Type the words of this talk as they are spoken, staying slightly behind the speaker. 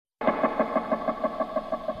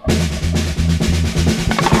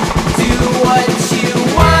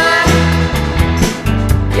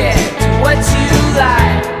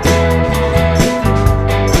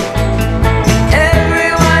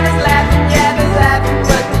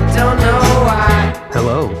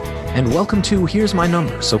welcome to Here's My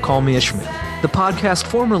Number, So Call Me Ishmael, the podcast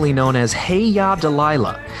formerly known as Hey Ya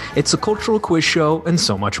Delilah. It's a cultural quiz show and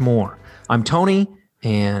so much more. I'm Tony,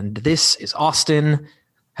 and this is Austin.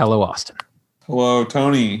 Hello, Austin. Hello,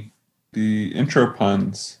 Tony. The intro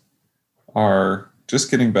puns are just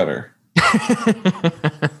getting better.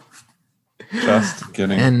 Just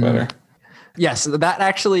getting better. Yes, that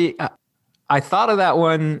actually, I thought of that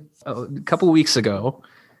one a couple of weeks ago,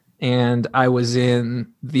 and I was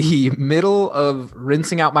in the middle of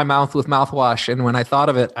rinsing out my mouth with mouthwash, and when I thought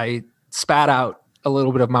of it, I spat out a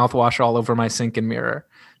little bit of mouthwash all over my sink and mirror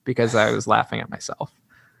because I was laughing at myself.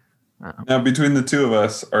 Now, between the two of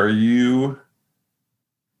us,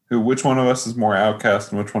 which one of us is more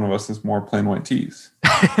Outcast and which one of us is more Plain White Tees?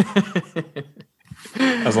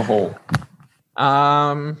 As a whole.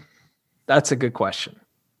 That's a good question.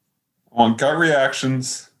 I want gut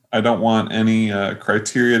reactions. I don't want any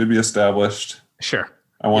criteria to be established. Sure.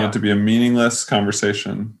 I want it to be a meaningless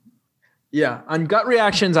conversation. Yeah. On gut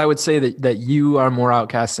reactions, I would say that you are more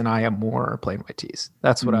Outcast and I am more Plain White Tees.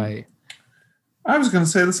 That's what I was going to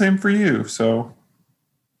say the same for you. So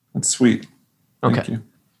that's sweet. Thank you.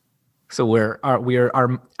 So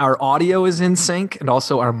our audio is in sync and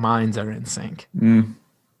also our minds are in sync.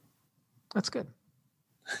 That's good.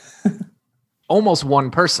 Almost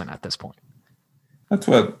one person at this point. That's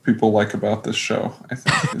what people like about this show, I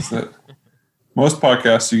think, is that most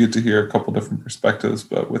podcasts you get to hear a couple different perspectives,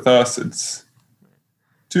 but with us, it's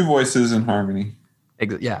two voices in harmony.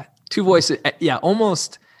 Yeah, two voices. Yeah,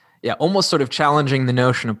 almost sort of challenging the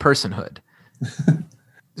notion of personhood,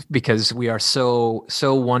 because we are so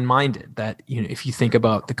one-minded that if you think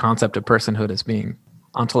about the concept of personhood as being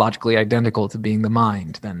ontologically identical to being the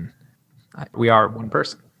mind, then we are one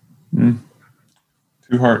person.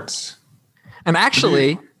 Two hearts. And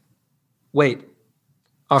actually, wait,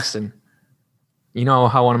 Austin, you know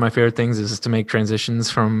how one of my favorite things is to make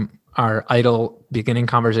transitions from our idle beginning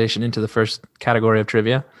conversation into the first category of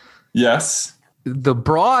trivia? Yes. The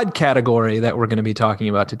broad category that we're going to be talking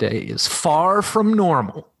about today is far from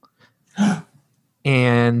normal.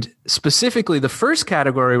 And specifically, the first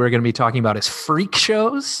category we're going to be talking about is freak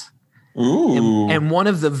shows. Ooh. And one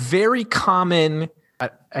of the very common...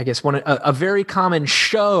 I guess a very common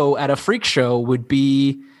show at a freak show would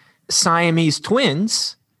be Siamese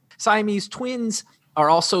twins. Siamese twins are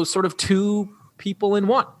also sort of two people in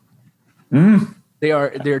one.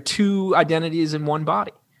 They're two identities in one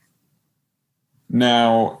body.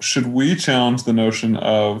 Now, should we challenge the notion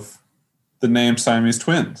of the name Siamese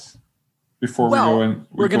twins before we go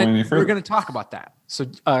any further? We're going to talk about that.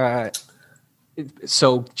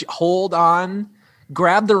 So hold on.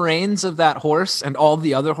 Grab the reins of that horse and all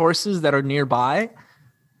the other horses that are nearby.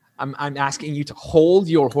 I'm asking you to hold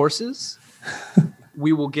your horses.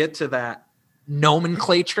 We will get to that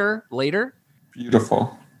nomenclature later.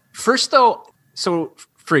 Beautiful. First, though, so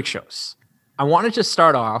freak shows. I wanted to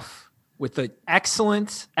start off with an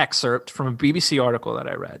excellent excerpt from a BBC article that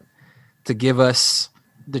I read to give us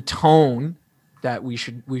the tone that we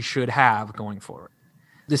should have going forward.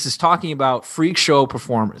 This is talking about freak show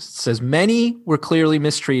performers. It says many were clearly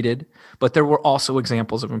mistreated, but there were also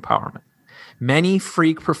examples of empowerment. Many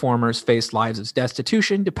freak performers faced lives of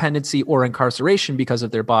destitution, dependency, or incarceration because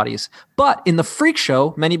of their bodies. But in the freak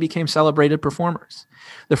show, many became celebrated performers.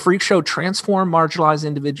 The freak show transformed marginalized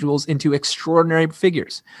individuals into extraordinary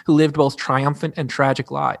figures who lived both triumphant and tragic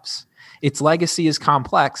lives. Its legacy is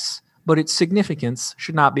complex, but its significance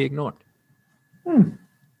should not be ignored. I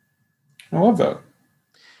love that.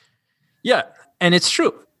 Yeah, and it's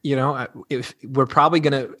true. If we're probably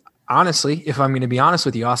going to, honestly, if I'm going to be honest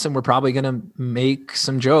with you, Austin, we're probably going to make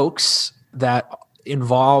some jokes that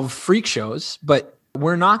involve freak shows, but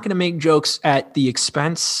we're not going to make jokes at the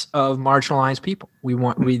expense of marginalized people.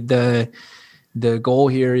 The goal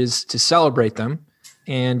here is to celebrate them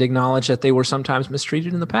and acknowledge that they were sometimes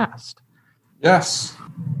mistreated in the past. Yes.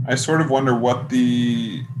 I sort of wonder what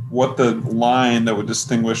the line that would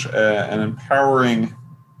distinguish an empowering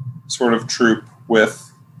sort of troop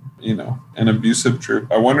with, an abusive troop.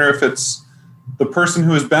 I wonder if it's the person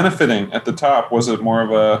who is benefiting at the top. Was it more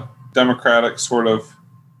of a democratic sort of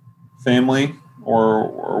family,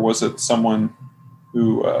 or was it someone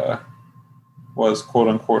who was quote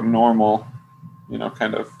unquote normal,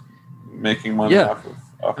 kind of making money off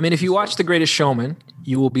of if you watch The Greatest Showman,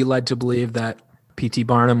 you will be led to believe that P.T.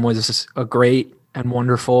 Barnum was a great and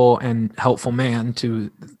wonderful and helpful man to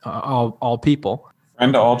all people.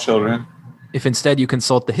 And to all children. If instead you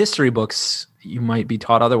consult the history books, you might be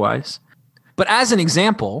taught otherwise. But as an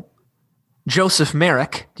example, Joseph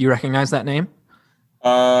Merrick, do you recognize that name?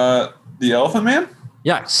 The Elephant Man?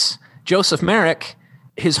 Yes. Joseph Merrick,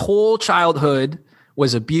 his whole childhood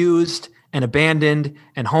was abused and abandoned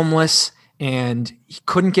and homeless, and he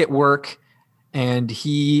couldn't get work, and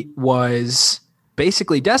he was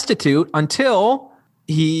basically destitute until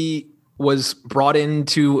he was brought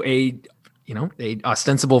into a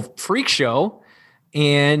ostensible freak show,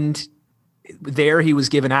 and there he was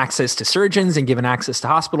given access to surgeons and given access to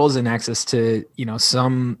hospitals and access to,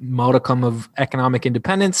 some modicum of economic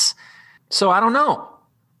independence. So I don't know,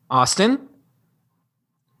 Austin.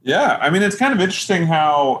 Yeah, I mean, it's kind of interesting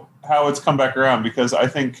how it's come back around, because I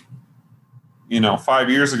think, 5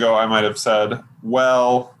 years ago I might have said,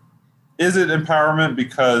 well, is it empowerment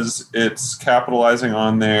because it's capitalizing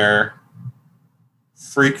on their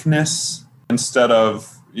freakness instead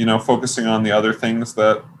of, focusing on the other things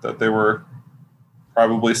that they were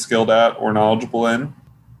probably skilled at or knowledgeable in?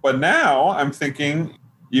 But now I'm thinking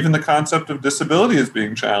even the concept of disability is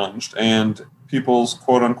being challenged, and people's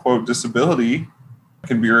quote unquote disability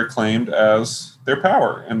can be reclaimed as their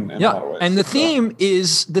power in a lot of ways. And the theme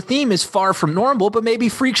is far from normal, but maybe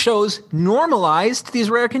freak shows normalized these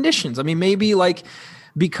rare conditions. I mean, maybe like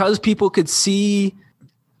because people could see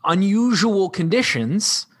unusual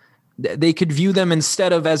conditions, they could view them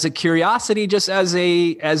instead of as a curiosity, just as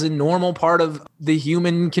a normal part of the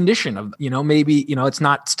human condition of, maybe, it's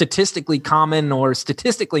not statistically common or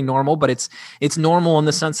statistically normal, but it's normal in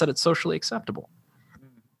the sense that it's socially acceptable.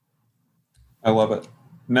 I love it.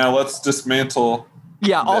 Now let's dismantle.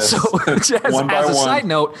 Yeah. Also, as a side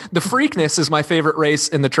note, the Freakness is my favorite race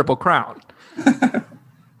in the Triple Crown.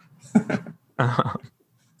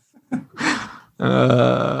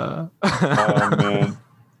 Oh man,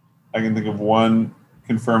 I can think of one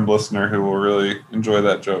confirmed listener who will really enjoy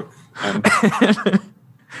that joke. And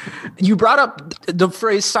you brought up the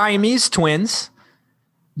phrase Siamese twins.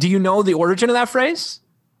 Do you know the origin of that phrase?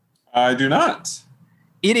 I do not.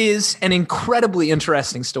 It is an incredibly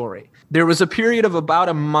interesting story. There was a period of about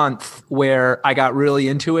a month where I got really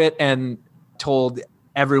into it and told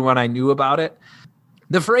everyone I knew about it.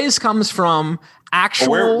 The phrase comes from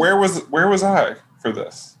actual. Where was I for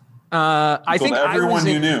this? I think everyone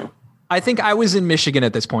you knew. I think I was in Michigan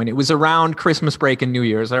at this point. It was around Christmas break and New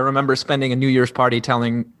Year's. I remember spending a New Year's party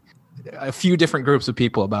telling a few different groups of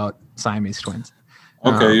people about Siamese twins.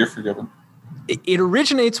 Okay, you're forgiven. It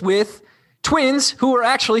originates with twins who are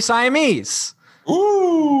actually Siamese.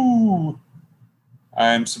 Ooh.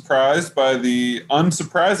 I'm surprised by the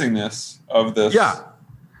unsurprisingness of this. Yeah.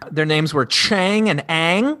 Their names were Chang and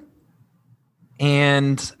Ang,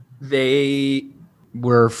 and they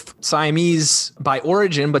were Siamese by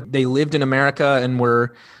origin, but they lived in America and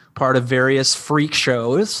were part of various freak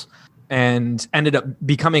shows and ended up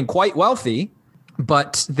becoming quite wealthy,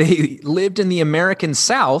 but they lived in the American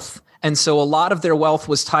South. And so a lot of their wealth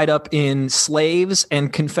was tied up in slaves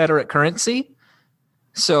and Confederate currency.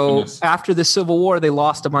 So after the Civil War, they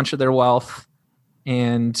lost a bunch of their wealth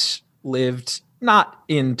and lived not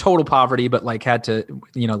in total poverty, but like had to,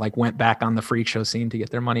 went back on the freak show scene to get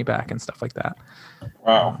their money back and stuff like that.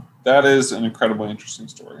 Wow. That is an incredibly interesting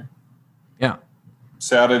story. Yeah.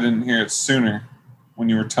 Sad I didn't hear it sooner when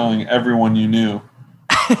you were telling everyone you knew,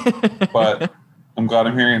 but I'm glad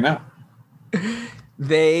I'm hearing it now.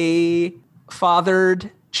 They fathered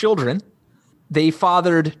children. They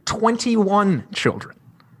fathered 21 children.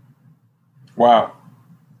 Wow.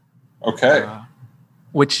 Okay.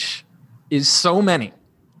 Which is so many.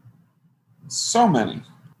 So many.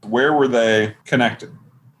 Where were they connected?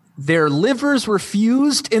 Their livers were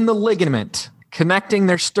fused in the ligament connecting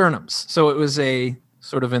their sternums. So it was a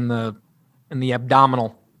sort of in the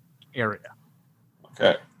abdominal area.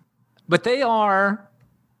 Okay. But they are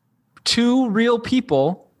two real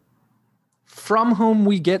people from whom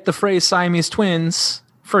we get the phrase Siamese twins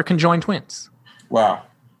for conjoined twins. Wow.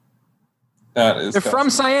 They're from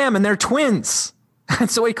Siam and they're twins. And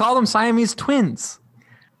so we call them Siamese twins.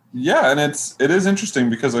 Yeah, and it is interesting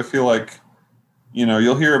because I feel like,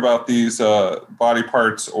 you'll hear about these body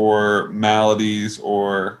parts or maladies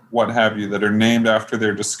or what have you that are named after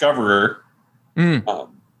their discoverer. And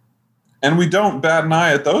we don't bat an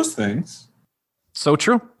eye at those things. So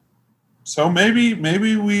true. So maybe,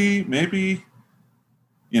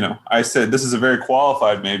 I said this is a very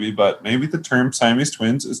qualified maybe, but maybe the term Siamese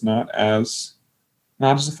twins is not as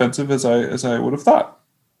offensive as I would have thought.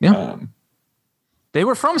 Yeah. They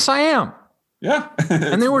were from Siam. Yeah.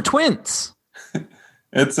 And they were twins.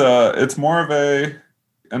 It's more of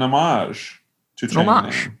an homage to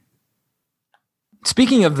Chang.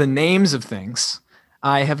 Speaking of the names of things,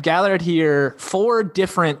 I have gathered here 4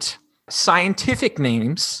 different scientific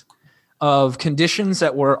names of conditions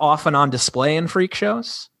that were often on display in freak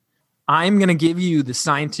shows. I'm going to give you the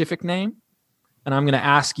scientific name. and I'm going to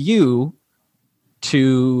ask you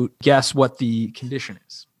to guess what the condition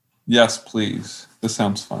is. Yes, please. This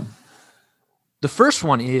sounds fun. The first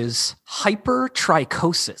one is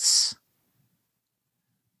hypertrichosis.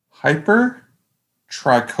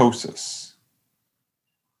 Hypertrichosis.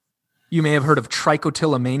 You may have heard of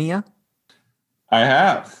trichotillomania. I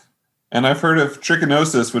have. And I've heard of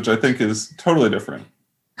trichinosis, which I think is totally different.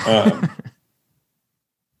 But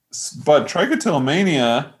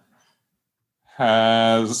trichotillomania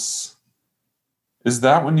is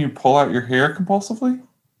that when you pull out your hair compulsively?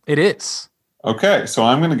 It is. Okay, so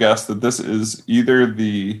I'm going to guess that this is either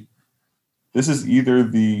the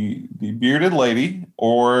bearded lady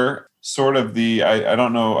or sort of I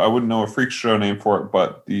don't know, I wouldn't know a freak show name for it,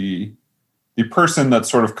 but the person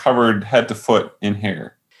that's sort of covered head to foot in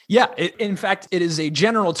hair. Yeah, in fact, it is a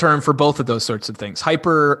general term for both of those sorts of things.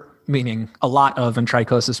 Hyper meaning a lot of, and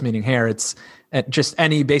trichosis meaning hair. It's just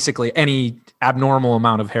basically any abnormal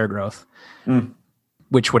amount of hair growth,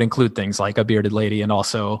 which would include things like a bearded lady, and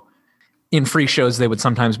also in freak shows they would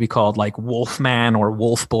sometimes be called like wolf man or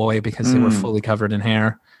wolf boy because they were fully covered in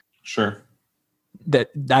hair. Sure.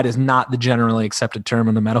 That is not the generally accepted term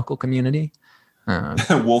in the medical community.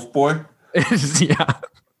 Wolf boy? Yeah.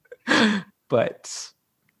 But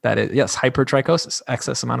that is, yes, hypertrichosis,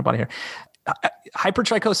 excess amount of body hair.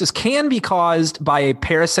 Hypertrichosis can be caused by a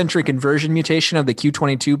paracentric inversion mutation of the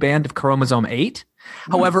Q22 band of chromosome 8.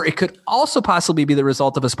 However, it could also possibly be the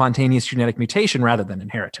result of a spontaneous genetic mutation rather than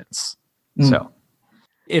inheritance. So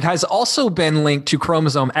it has also been linked to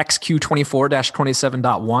chromosome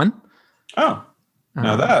XQ24-27.1. Oh,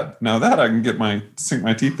 now that I can sink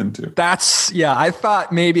my teeth into. I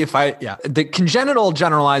thought maybe the congenital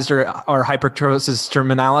generalized or hypertrichosis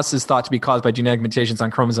terminalis is thought to be caused by genetic mutations on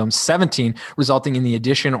chromosome 17, resulting in the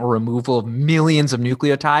addition or removal of millions of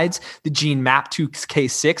nucleotides. The gene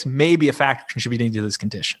MAP2K6 may be a factor contributing to this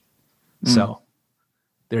condition. So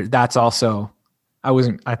that's also, I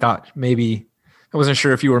wasn't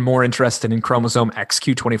sure if you were more interested in chromosome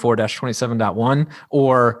XQ24-27.1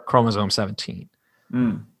 or chromosome 17.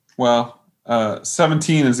 Well,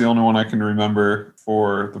 17 is the only one I can remember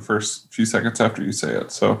for the first few seconds after you say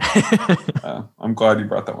it. So I'm glad you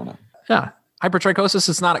brought that one up. Yeah. Hypertrichosis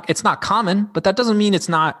it's not common, but that doesn't mean it's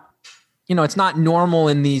not normal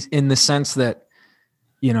in the sense that,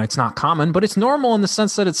 it's not common, but it's normal in the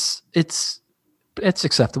sense that it's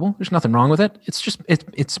acceptable. There's nothing wrong with it. It's just,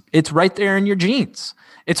 it's right there in your genes.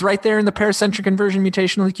 It's right there in the paracentric inversion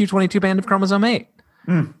mutation of the Q22 band of chromosome 8.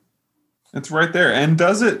 It's right there. And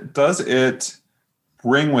does it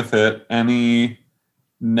bring with it any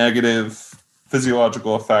negative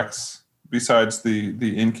physiological effects besides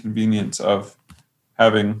the inconvenience of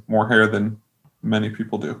having more hair than many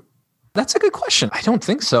people do? That's a good question. I don't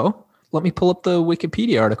think so. Let me pull up the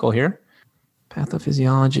Wikipedia article here.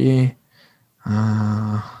 Pathophysiology.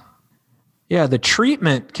 The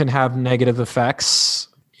treatment can have negative effects,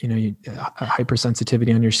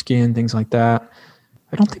 hypersensitivity on your skin, things like that.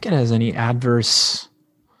 I don't think it has any adverse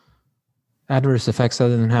effects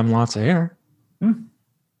other than having lots of hair.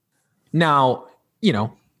 Now,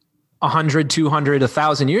 100, 200,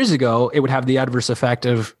 1,000 years ago, it would have the adverse effect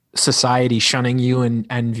of society shunning you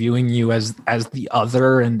and viewing you as the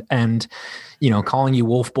other and calling you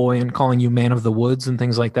wolf boy and calling you man of the woods and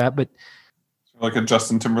things like that. But like a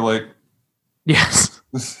Justin Timberlake. Yes.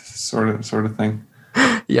 sort of thing.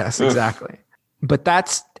 Yes, exactly. But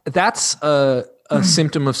that's a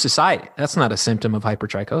symptom of society. That's not a symptom of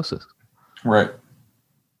hypertrichosis. Right.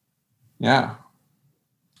 Yeah.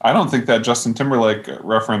 I don't think that Justin Timberlake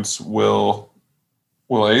reference will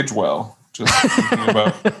age well. Just thinking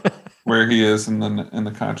about where he is in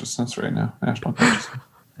the consciousness right now, national consciousness.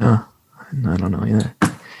 I don't know either.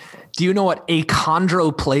 Do you know what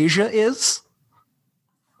achondroplasia is?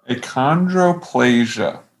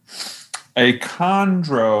 Achondroplasia.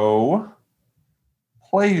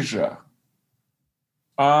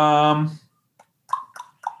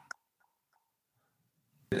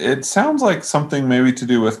 It sounds like something maybe to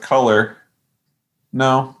do with color.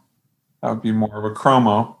 No, that would be more of a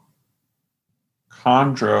chromo.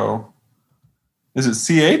 Chondro. Is it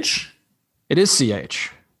CH? It is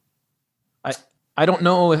CH. I don't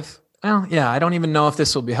know if, I don't even know if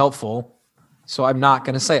this will be helpful, so I'm not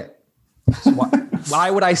going to say it. So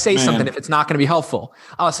why would I say something if it's not going to be helpful?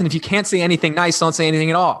 Listen, if you can't say anything nice, don't say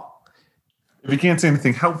anything at all. If you can't say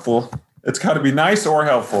anything helpful, it's got to be nice or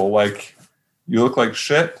helpful. Like, you look like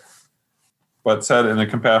shit, but said in a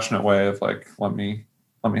compassionate way of like, let me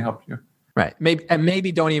help you. Right.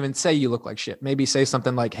 Maybe don't even say you look like shit. Maybe say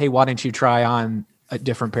something like, hey, why don't you try on a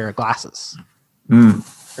different pair of glasses?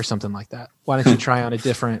 Or something like that. Why don't you try on a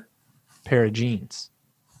different pair of jeans.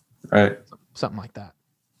 Right. Something like that.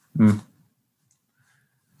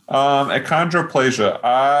 Achondroplasia.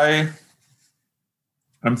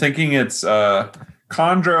 I'm thinking it's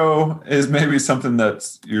chondro is maybe something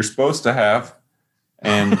that you're supposed to have,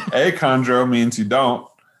 and achondro means you don't.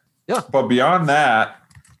 Yeah. But beyond that,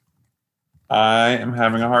 I am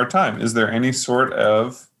having a hard time. Is there any sort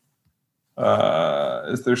of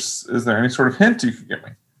is there any sort of hint you could give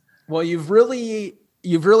me? Well, you've really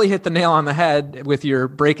hit the nail on the head with your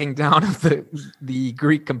breaking down of the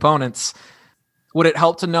Greek components. Would it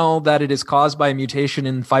help to know that it is caused by a mutation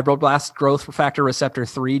in fibroblast growth factor receptor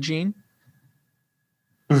 3 gene?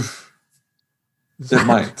 It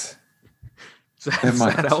might. Does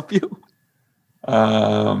that help you?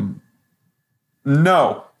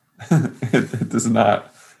 No, it does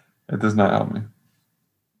not. It does not help me.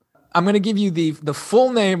 I'm going to give you the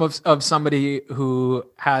full name of somebody who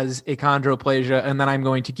has achondroplasia, and then I'm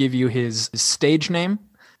going to give you his stage name.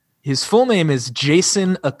 His full name is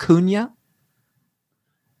Jason Acuna.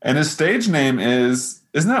 And his stage name isn't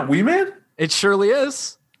that Wee Man? It surely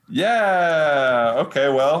is. Yeah. Okay.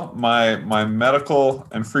 Well, my medical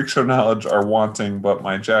and freak show knowledge are wanting, but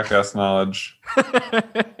my jackass knowledge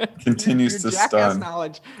continues to jackass stun.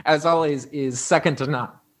 Knowledge, as always, is second to none.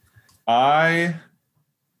 I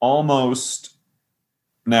almost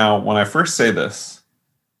now, when I first say this,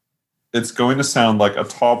 it's going to sound like a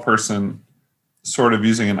tall person sort of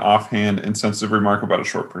using an offhand, insensitive remark about a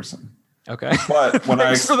short person. Okay. But when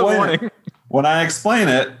I explain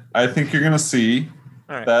it, I think you're going to see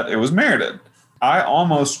that it was merited. I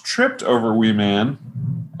almost tripped over Wee Man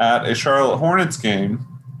at a Charlotte Hornets game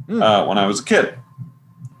when I was a kid.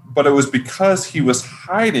 But it was because he was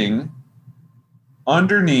hiding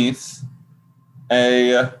underneath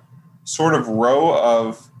a sort of row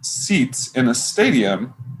of seats in a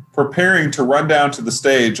stadium, preparing to run down to the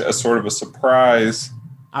stage as sort of a surprise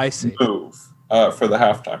move for the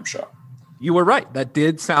halftime show. You were right. That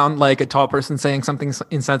did sound like a tall person saying something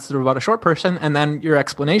insensitive about a short person, and then your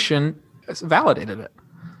explanation validated it.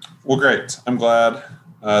 Well, great. I'm glad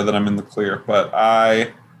that I'm in the clear. But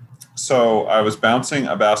I was bouncing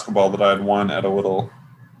a basketball that I had won at a little,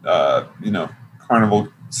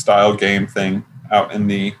 carnival-style game thing out in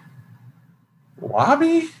the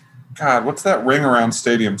lobby. God, what's that ring around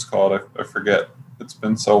stadiums called? I forget. It's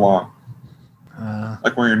been so long.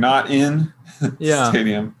 Like when you're not in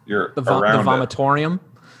stadium, you're around the vomitorium.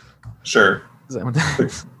 Sure. Is that what that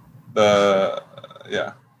is?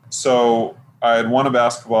 So I had won a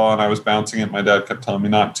basketball and I was bouncing it. My dad kept telling me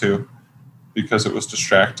not to because it was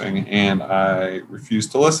distracting, and I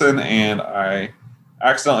refused to listen, and I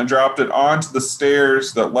accidentally dropped it onto the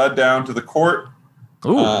stairs that led down to the court.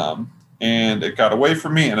 And it got away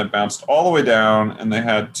from me, and it bounced all the way down, and they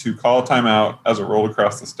had to call a timeout as it rolled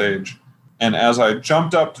across the stage. And as I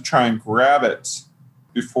jumped up to try and grab it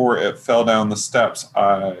before it fell down the steps,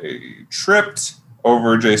 I tripped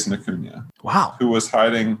over Jason Acuna. Wow. Who was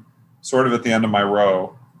hiding sort of at the end of my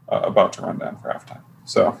row, about to run down for halftime.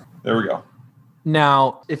 So there we go.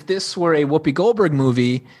 Now, if this were a Whoopi Goldberg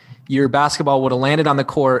movie, your basketball would have landed on the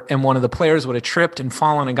court and one of the players would have tripped and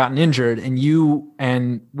fallen and gotten injured, and you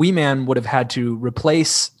and Wee Man would have had to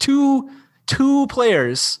replace two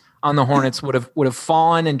players on the Hornets would have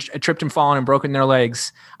fallen and tripped and fallen and broken their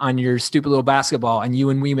legs on your stupid little basketball, and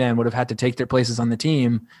you and Wee Man would have had to take their places on the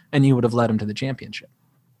team, and you would have led them to the championship.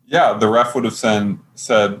 Yeah, the ref would have said,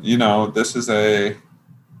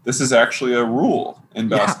 this is actually a rule in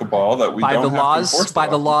basketball that we don't have to enforce. By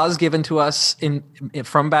the laws given to us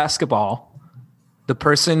from basketball, the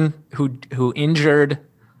person who injured,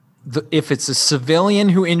 if it's a civilian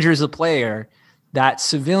who injures a player, that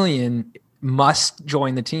civilian must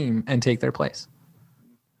join the team and take their place.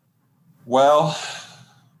 Well,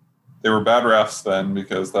 they were bad refs then,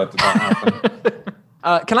 because that did not happen.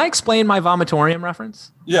 Can I explain my vomitorium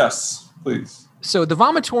reference? Yes, please. So the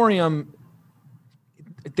vomitorium,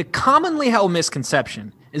 the commonly held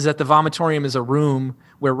misconception is that the vomitorium is a room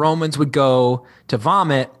where Romans would go to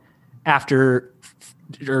vomit after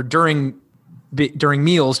or during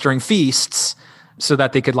meals, during feasts, so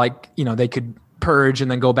that they could they could purge and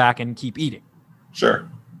then go back and keep eating. Sure.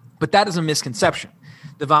 But that is a misconception.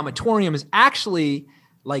 The vomitorium is actually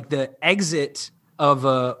like the exit of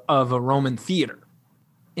a Roman theater.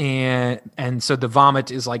 And so the vomit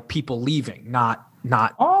is like people leaving, not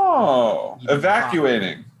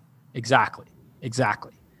evacuating. Exactly.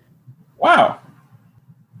 Wow.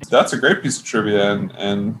 That's a great piece of trivia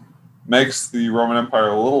and makes the Roman Empire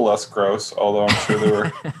a little less gross, although I'm sure they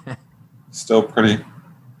were still pretty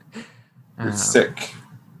sick.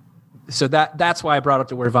 So that's why I brought up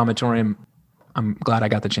the word vomitorium. I'm glad I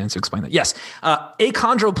got the chance to explain that. Yes,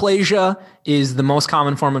 achondroplasia is the most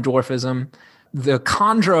common form of dwarfism. The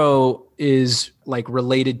chondro is like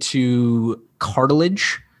related to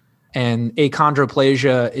cartilage, and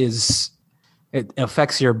achondroplasia it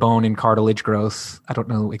affects your bone and cartilage growth. I don't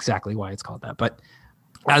know exactly why it's called that, but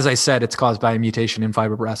as I said, it's caused by a mutation in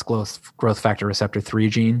fibroblast growth factor receptor 3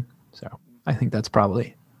 gene. So I think that's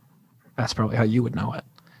probably how you would know it.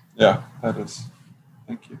 Yeah, that is.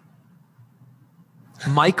 Thank you.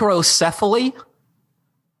 Microcephaly.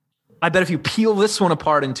 I bet if you peel this one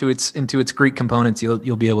apart into its Greek components,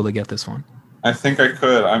 you'll be able to get this one. I think I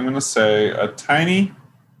could. I'm going to say a tiny,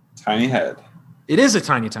 tiny head. It is a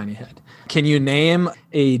tiny, tiny head. Can you name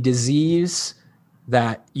a disease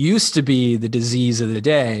that used to be the disease of the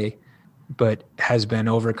day, but has been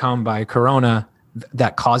overcome by corona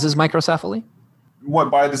that causes microcephaly? What,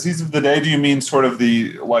 by disease of the day, do you mean sort of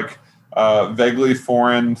the vaguely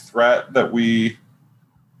foreign threat that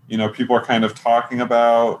people are kind of talking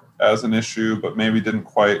about as an issue, but maybe didn't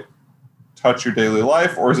quite touch your daily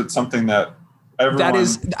life? Or is it something that everyone... That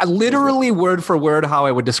is literally word for word how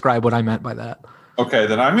I would describe what I meant by that. Okay,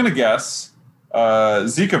 then I'm going to guess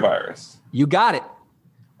Zika virus. You got it.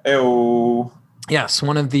 Ew. Yes,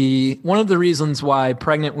 one of the reasons why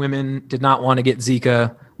pregnant women did not want to get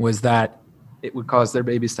Zika was that it would cause their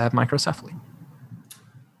babies to have microcephaly.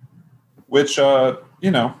 Which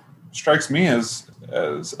strikes me as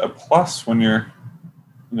a plus when you're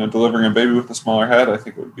delivering a baby with a smaller head. I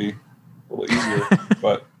think it would be a little easier,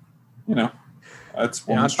 but that's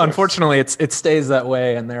one. Unfortunately, it stays that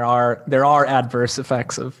way, and there are adverse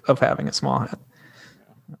effects of having a small head.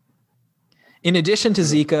 In addition to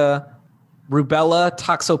Zika, rubella,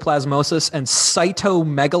 toxoplasmosis, and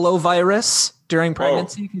cytomegalovirus during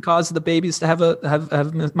pregnancy can cause the babies to have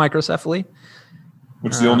microcephaly.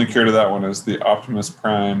 Which the only cure to that one is the Optimus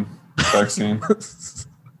Prime vaccine.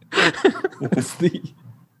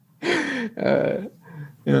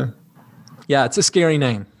 Yeah, it's a scary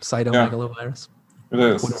name, cytomegalovirus. It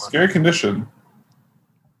is. It's a scary condition,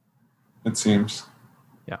 it seems.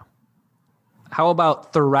 Yeah. How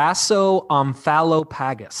about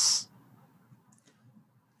thoracoomphalopagus?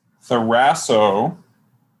 Thoraco,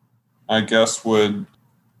 I guess, would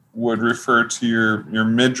refer to your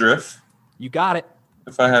midriff. You got it.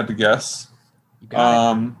 If I had to guess. You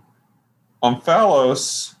got it.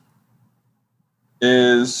 Omphalos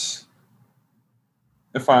is,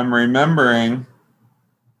 if I'm remembering,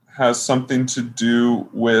 has something to do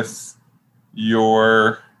with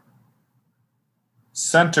your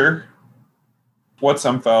center. What's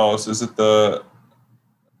omphalos? Is it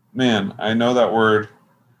I know that word.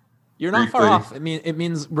 You're not far off. It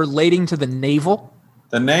means relating to the navel.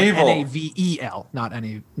 The navel. Navel, not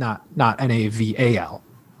Naval.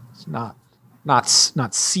 It's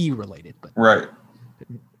not C related, but right.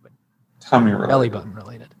 Tummy related. Belly button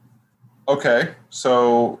related. Okay,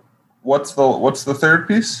 so what's the third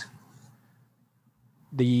piece?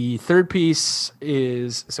 The third piece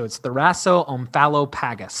is it's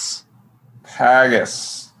thoracoomphalopagus.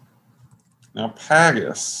 Pagus. Now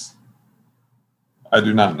pagus, I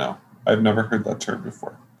do not know. I've never heard that term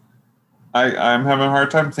before. I'm having a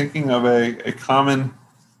hard time thinking of a common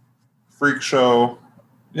freak show,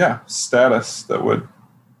 status that would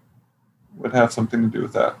have something to do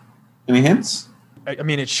with that. Any hints? I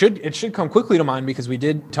mean, it should come quickly to mind because we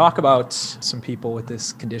did talk about some people with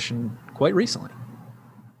this condition quite recently.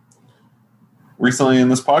 Recently in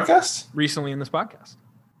this podcast? Recently in this podcast.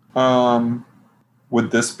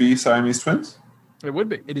 Would this be Siamese twins? It would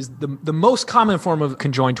be. It is the most common form of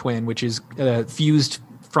conjoined twin, which is fused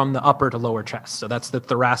from the upper to lower chest. So that's the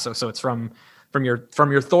thoraco. So it's from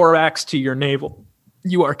your thorax to your navel.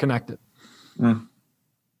 You are connected. Mm.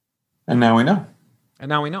 And now we know.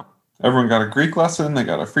 Everyone got a Greek lesson. They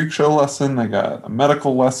got a freak show lesson. They got a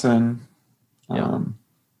medical lesson.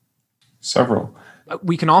 Several.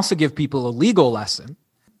 We can also give people a legal lesson.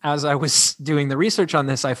 As I was doing the research on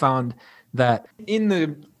this, I found that in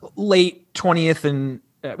the late 20th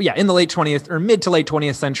or mid to late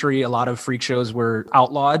 20th century, a lot of freak shows were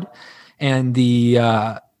outlawed, and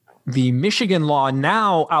the Michigan law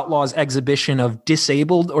now outlaws exhibition of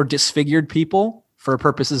disabled or disfigured people for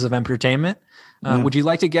purposes of entertainment. Would you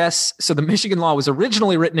like to guess? So the Michigan law was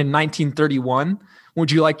originally written in 1931. Would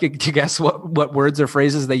you like to guess what words or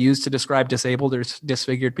phrases they used to describe disabled or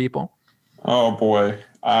disfigured people? Oh boy,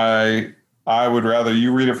 I would rather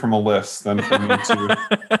you read it from a list than for me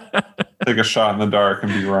to take a shot in the dark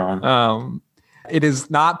and be wrong. It is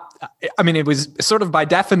not, I mean, it was sort of by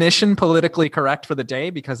definition politically correct for the day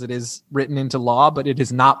because it is written into law, but it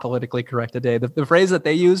is not politically correct today. The phrase that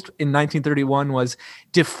they used in 1931 was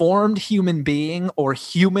deformed human being or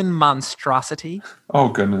human monstrosity. Oh,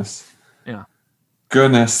 goodness. Yeah.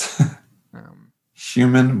 Goodness.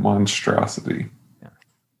 Human monstrosity. Yeah.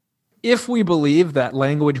 If we believe that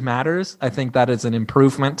language matters, I think that is an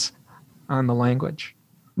improvement on the language.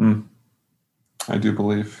 I do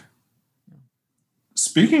believe.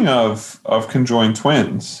 Speaking of conjoined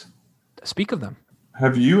twins, speak of them.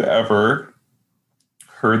 Have you ever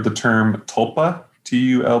heard the term tulpa?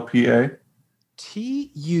 Tulpa?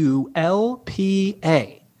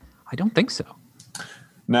 Tulpa. I don't think so.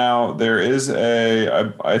 Now, there is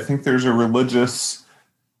I think there's a religious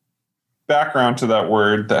background to that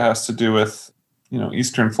word that has to do with,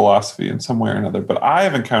 Eastern philosophy in some way or another. But I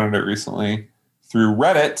have encountered it recently through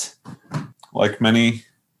Reddit, like many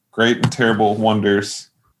great and terrible wonders.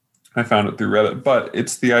 I found it through Reddit. But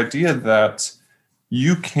it's the idea that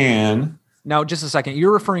you can... Now, just a second.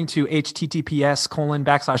 You're referring to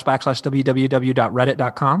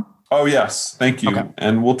https://www.reddit.com? Oh, yes. Thank you. Okay.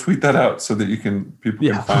 And we'll tweet that out so that people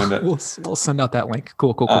can find it. We'll send out that link.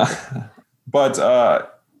 Cool. But a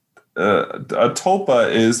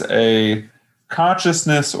tulpa is a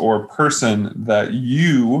consciousness or person that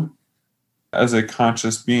you, as a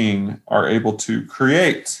conscious being, are able to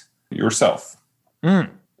create yourself.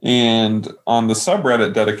 And on the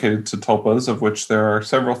subreddit dedicated to tulpas, of which there are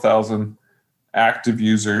several thousand active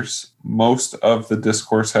users, most of the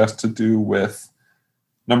discourse has to do with,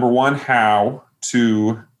 number one, how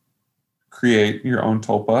to create your own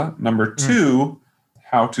tulpa. Number two,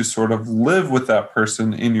 how to sort of live with that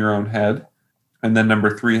person in your own head. And then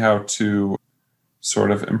number three, how to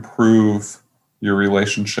sort of improve your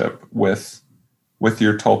relationship with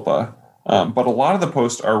your tulpa. But a lot of the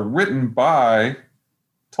posts are written by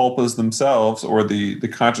tulpas themselves, or the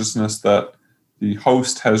consciousness that the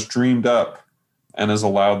host has dreamed up and has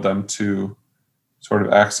allowed them to sort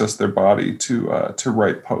of access their body to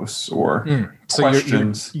write posts or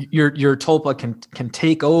questions. So your tulpa can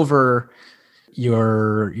take over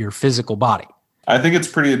your physical body. I think it's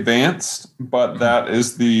pretty advanced, but that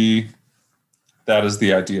is the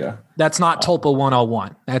idea. That's not tulpa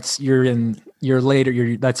 101. That's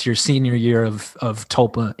that's your senior year of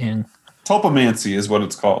tulpa in. Tulpamancy is what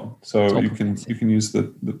it's called. So you can use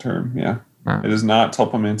the term. Yeah. It is not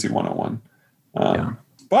Tulpamancy 101.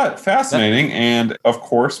 But fascinating. And of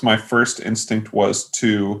course, my first instinct was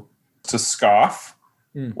to scoff,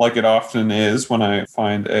 like it often is when I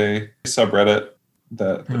find a subreddit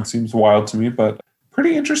that seems wild to me, but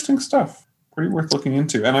pretty interesting stuff. Pretty worth looking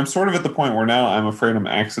into. And I'm sort of at the point where now I'm afraid I'm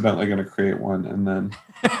accidentally going to create one and then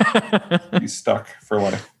be stuck for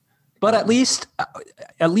life. But at least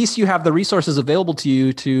you have the resources available to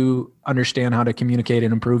you to understand how to communicate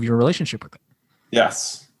and improve your relationship with it.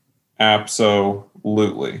 Yes,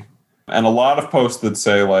 absolutely. And a lot of posts that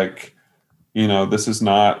say like, this is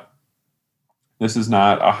not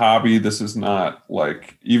a hobby. This is not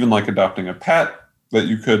like even like adopting a pet that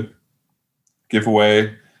you could give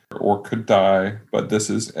away or could die. But this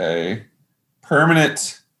is a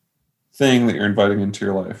permanent thing that you're inviting into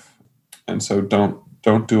your life. And so don't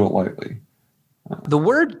do it lightly. The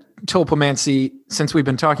word tulpamancy, since we've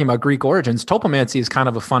been talking about Greek origins, tulpamancy is kind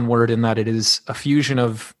of a fun word in that it is a fusion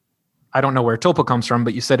of, I don't know where tulpa comes from,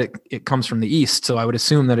 but you said it comes from the East. So I would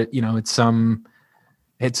assume that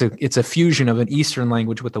it's a fusion of an Eastern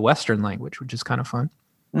language with the Western language, which is kind of fun.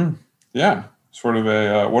 Yeah. Sort of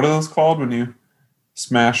a, what are those called when you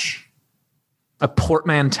smash? A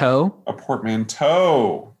portmanteau. A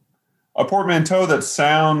portmanteau that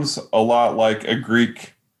sounds a lot like a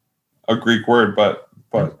Greek word, but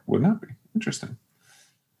would not be. Interesting.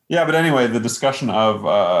 Yeah, but anyway, the discussion of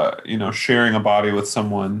sharing a body with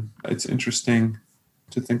someone, it's interesting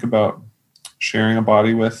to think about sharing a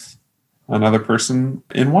body with another person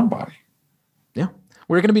in one body. Yeah.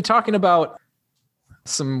 We're going to be talking about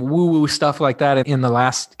some woo-woo stuff like that in the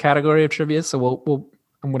last category of trivia. So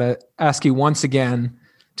I'm going to ask you once again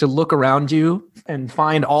to look around you and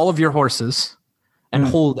find all of your horses and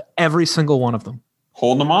hold every single one of them.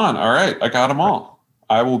 Hold them on. All right. I got them all.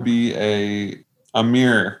 I will be a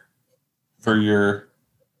mirror for your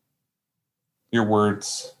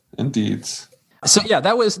words and deeds. So yeah,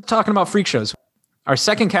 that was talking about freak shows. Our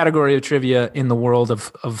second category of trivia in the world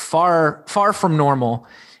of far from normal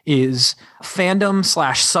is fandom /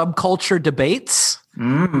 subculture debates.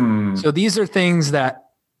 So these are things that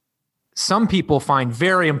some people find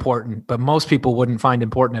very important, but most people wouldn't find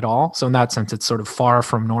important at all. So in that sense, it's sort of far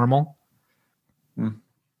from normal.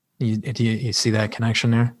 You see that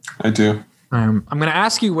connection there? I do. I'm going to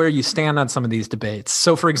ask you where you stand on some of these debates.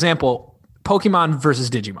 So, for example, Pokemon versus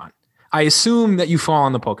Digimon. I assume that you fall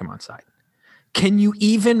on the Pokemon side. Can you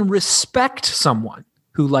even respect someone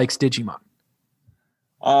who likes Digimon?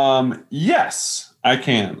 Yes, I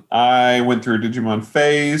can. I went through a Digimon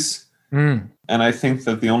phase, and I think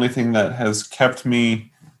that the only thing that has kept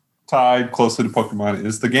me tied closely to Pokemon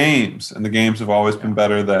is the games, and the games have always been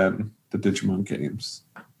better than the Digimon games.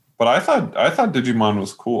 But I thought Digimon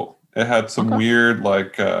was cool. It had some weird,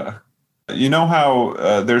 like, you know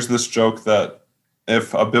how there's this joke that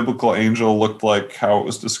if a biblical angel looked like how it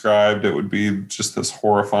was described, it would be just this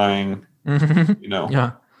horrifying,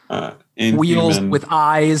 wheels with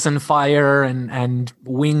eyes and fire and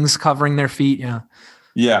wings covering their feet. Yeah.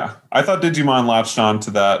 Yeah. I thought Digimon latched on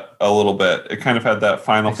to that a little bit. It kind of had that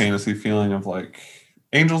Final Fantasy feeling of like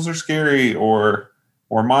angels are scary or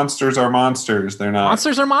monsters are monsters. They're not.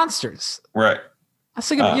 Monsters are monsters. Right.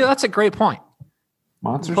 That's a great point.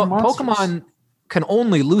 Monsters are monsters. Pokemon can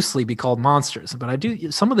only loosely be called monsters, but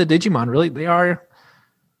some of the Digimon really they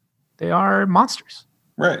are monsters.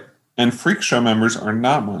 Right. And Freak Show members are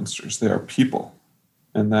not monsters. They are people.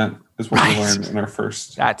 And that is what we learned in our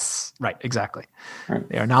first. That's right. Exactly. Right.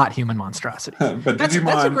 They are not human monstrosities. But that's a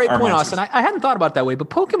great point, monsters. Austin. I hadn't thought about it that way, but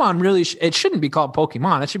Pokemon really, it shouldn't be called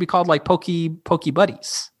Pokemon. It should be called like Poke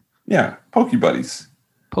Buddies. Yeah. Poke Buddies.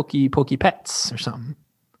 Poke Pets or something.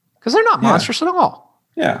 Because they're not monstrous at all.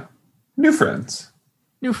 Yeah. New friends.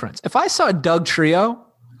 If I saw a Doug Trio,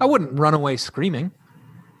 I wouldn't run away screaming.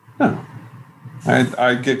 No.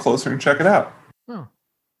 I'd get closer and check it out. Oh.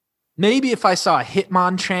 Maybe if I saw a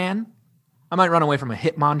Hitmonchan, I might run away from a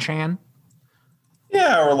Hitmonchan.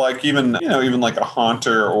 Yeah, or like even like a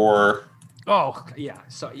Haunter or. Oh yeah,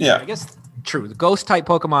 so yeah. I guess true. The ghost type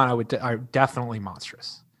Pokemon are definitely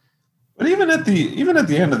monstrous. But even at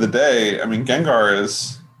the end of the day, I mean,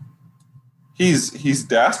 Gengar he's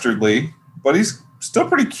dastardly, but he's still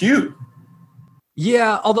pretty cute.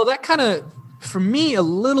 Yeah, although that kind of, for me, a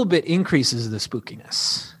little bit increases the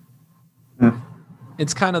spookiness.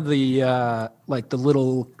 It's kind of the the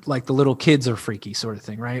little kids are freaky sort of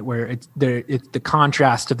thing, right? Where the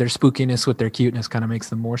contrast of their spookiness with their cuteness kind of makes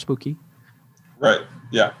them more spooky. Right.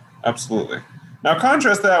 Yeah. Absolutely. Now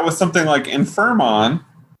contrast that with something like Infirmon.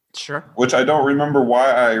 Sure. Which I don't remember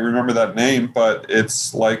why I remember that name, but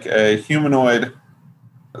it's like a humanoid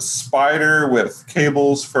spider with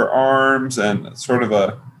cables for arms and sort of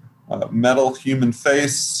a metal human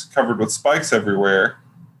face covered with spikes everywhere.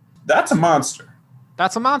 That's a monster.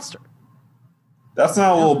 That's a monster. That's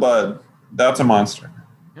not a little bud. That's a monster.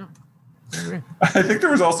 Yeah. I agree. I think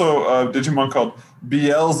there was also a Digimon called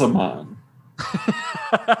Beelzemon.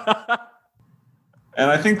 And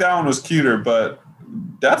I think that one was cuter, but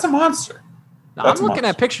that's a monster. I'm looking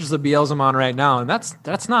at pictures of Beelzemon right now, and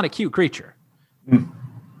that's not a cute creature.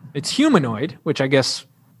 It's humanoid, which I guess,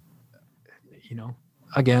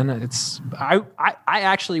 again, it's I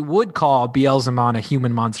actually would call Beelzemon a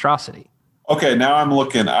human monstrosity. Okay, now I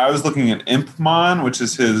was looking at Impmon, which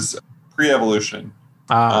is his pre-evolution.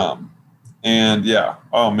 And yeah,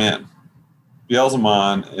 oh man.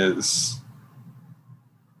 Beelzemon is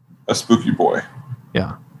a spooky boy.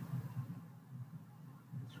 Yeah.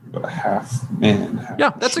 But a half man. Yeah,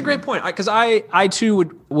 that's a great point. Because I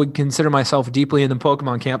too would consider myself deeply in the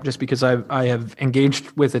Pokemon camp just because I have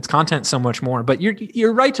engaged with its content so much more. But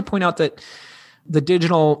you're right to point out that the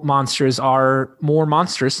digital monsters are more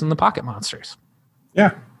monstrous than the pocket monsters.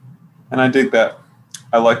 Yeah, and I dig that.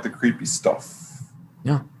 I like the creepy stuff.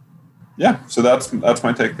 Yeah. Yeah, so that's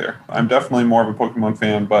my take there. I'm definitely more of a Pokemon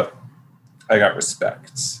fan, but I got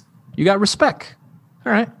respect. You got respect.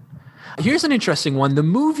 All right. Here's an interesting one.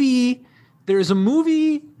 There's a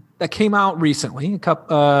movie that came out recently, I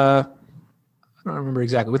don't remember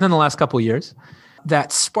exactly, within the last couple of years,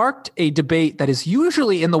 that sparked a debate that is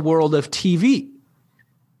usually in the world of TV.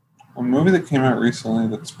 A movie that came out recently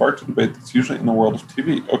that sparked a debate that's usually in the world of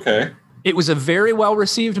TV. Okay. It was a very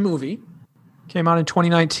well-received movie. Came out in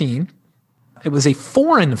 2019. It was a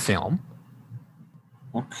foreign film.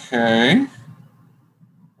 Okay.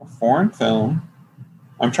 A foreign film.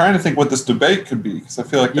 I'm trying to think what this debate could be because I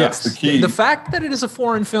feel like that's the key. The fact that it is a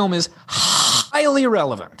foreign film is highly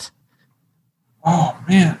relevant. Oh,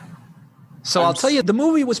 man. So I'll tell you, the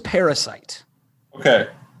movie was Parasite. Okay.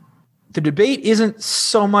 The debate isn't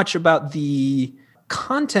so much about the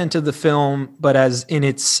content of the film, but as in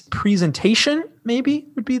its presentation, maybe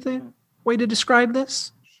would be the way to describe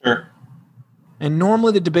this. Sure. And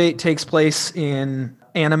normally the debate takes place in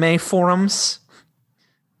anime forums.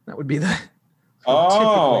 That would be the...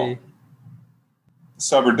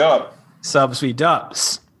 Sub or dub. Subs v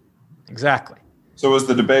dubs. Exactly. So was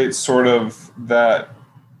the debate sort of that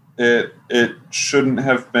it shouldn't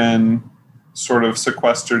have been sort of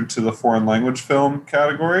sequestered to the foreign language film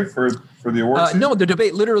category for the awards? No, the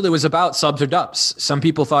debate literally was about subs or dubs. Some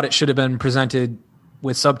people thought it should have been presented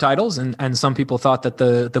with subtitles, and some people thought that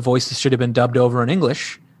the voices should have been dubbed over in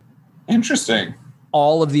English. Interesting.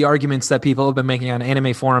 All of the arguments that people have been making on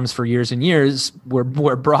anime forums for years and years were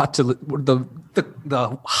brought to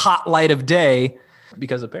the hot light of day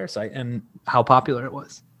because of Parasite and how popular it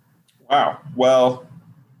was. Wow. Well,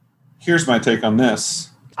 here's my take on this.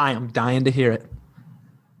 I am dying to hear it.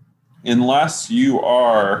 Unless you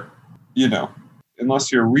are,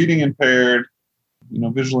 unless you're reading impaired,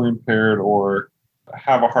 visually impaired, or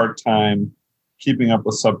have a hard time keeping up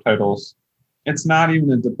with subtitles, it's not even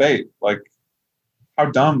a debate. Like, how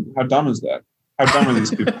dumb is that? How dumb are these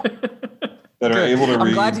people that are able to read?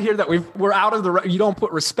 I'm glad to hear that we're out of the. You don't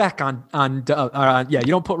put respect on you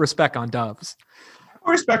don't put respect on dubs.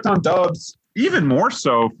 Respect on dubs, even more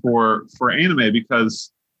so for anime,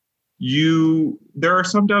 because there are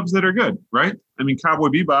some dubs that are good, right? I mean, Cowboy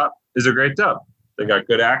Bebop is a great dub. They got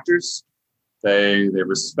good actors. They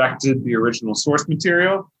respected the original source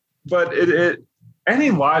material, but any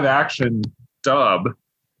live action dub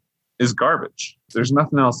is garbage. There's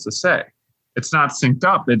nothing else to say. It's not synced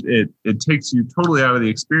up. It takes you totally out of the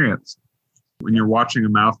experience when you're watching a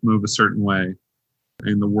mouth move a certain way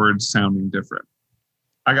and the words sounding different.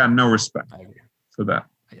 I got no respect for that.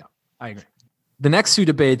 Yeah, I agree. The next two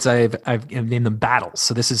debates I've named them battles.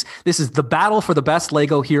 So this is the battle for the best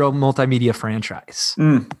Lego Hero multimedia franchise.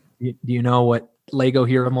 Do you know what Lego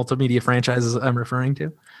Hero multimedia franchises I'm referring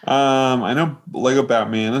to? I know Lego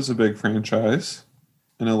Batman is a big franchise.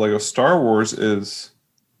 I know Lego Star Wars is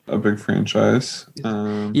a big franchise.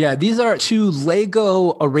 These are two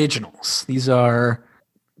Lego originals. These are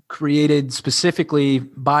created specifically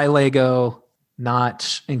by Lego,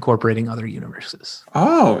 not incorporating other universes.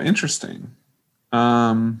 Oh, interesting.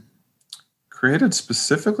 Created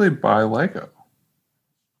specifically by Lego.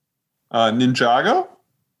 Ninjago?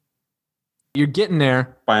 You're getting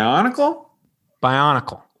there. Bionicle?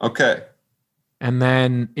 Okay. And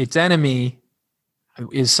then its enemy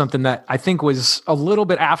is something that I think was a little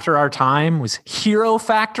bit after our time, was Hero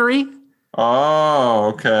Factory.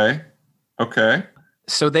 Oh, okay. Okay.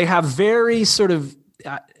 So they have very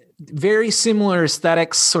very similar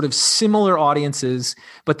aesthetics, sort of similar audiences,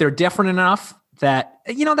 but they're different enough that,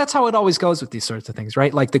 that's how it always goes with these sorts of things,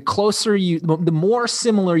 right? Like the more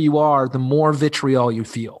similar you are, the more vitriol you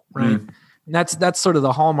feel, right? And that's sort of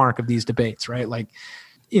the hallmark of these debates, right? Like,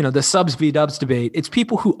 the subs v dubs debate, it's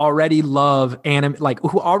people who already love anime, like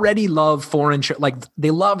who already love foreign show, like they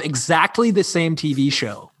love exactly the same TV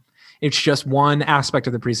show. It's just one aspect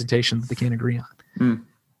of the presentation that they can't agree on.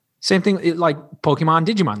 Same thing like Pokemon,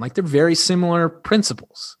 Digimon, like they're very similar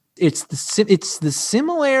principles. It's the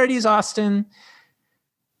similarities, Austin.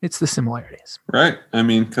 It's the similarities. Right. I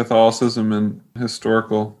mean, Catholicism and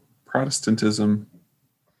historical Protestantism,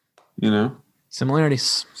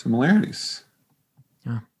 Similarities.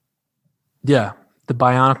 Yeah. The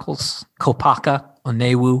Bionicles, Kopaka,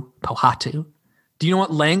 Onewu, Pohatu. Do you know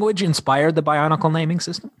what language inspired the Bionicle naming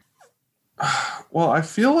system? Well, I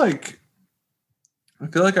feel like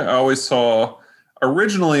I always saw,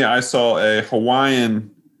 originally I saw a Hawaiian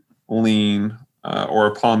lean or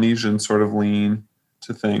a Polynesian sort of lean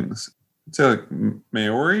to things. Is it like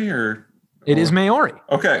Maori or? It is Maori.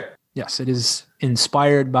 Okay. Yes, it is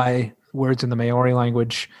inspired by words in the Maori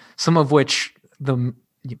language, some of which the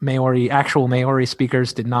actual Maori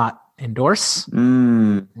speakers did not endorse.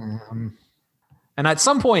 And at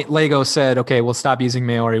some point, Lego said, okay, we'll stop using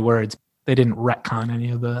Maori words. They didn't retcon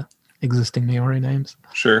any of the existing Maori names.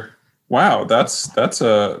 Sure. Wow, that's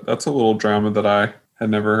a little drama that I had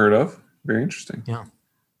never heard of. Very interesting. Yeah.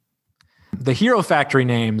 The Hero Factory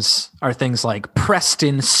names are things like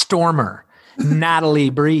Preston Stormer, Natalie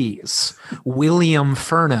Breeze, William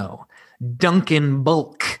Furno, Duncan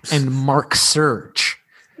Bulk, and Mark Surge.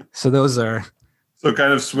 So those are... So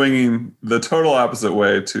kind of swinging the total opposite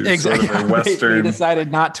way to exactly. Sort of a Western... They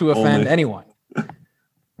decided not to offend anyone.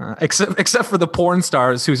 Except for the porn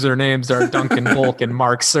stars whose their names are Duncan Bulk and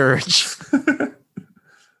Mark Surge.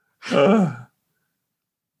 Wow.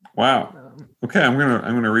 Okay, I'm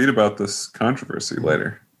gonna read about this controversy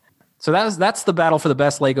later. So that's the battle for the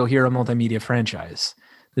best Lego Hero multimedia franchise.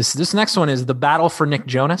 This next one is the battle for Nick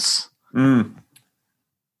Jonas.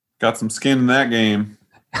 Got some skin in that game.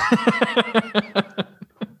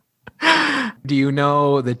 Do you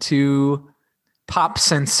know the two pop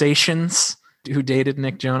sensations who dated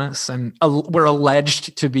Nick Jonas and were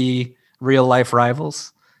alleged to be real life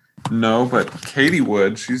rivals? No, but Katie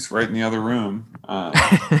would. She's right in the other room.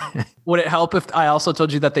 Would it help if I also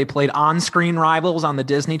told you that they played on-screen rivals on the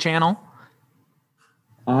Disney Channel?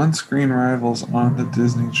 On-screen rivals on the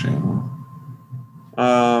Disney Channel.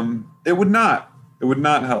 It would not. It would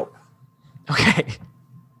not help. Okay.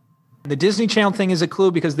 The Disney Channel thing is a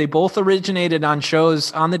clue because they both originated on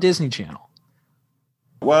shows on the Disney Channel.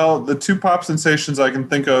 Well, the two pop sensations I can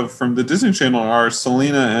think of from the Disney Channel are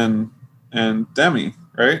Selena and Demi,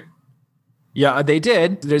 right? Yeah, they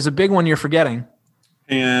did. There's a big one you're forgetting.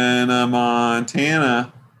 Hannah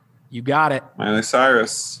Montana. You got it. Miley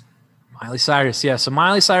Cyrus. Miley Cyrus, yeah. So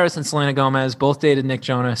Miley Cyrus and Selena Gomez both dated Nick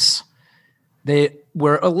Jonas. They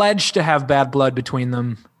were alleged to have bad blood between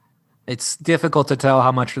them. It's difficult to tell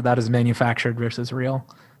how much of that is manufactured versus real.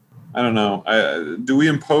 I don't know. Do we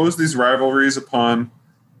impose these rivalries upon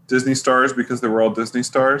Disney stars because they were all Disney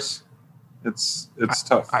stars? It's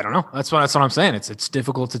tough. I don't know. That's what I'm saying. It's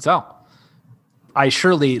difficult to tell. I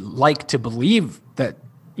surely like to believe that,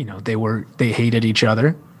 they hated each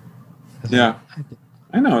other. Yeah.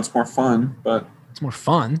 I know it's more fun, but it's more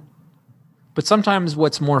fun. But sometimes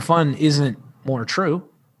what's more fun isn't more true.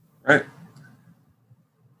 Right.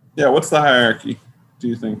 Yeah, what's the hierarchy, do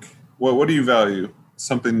you think? What do you value?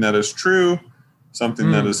 Something that is true,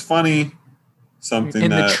 something that is funny, something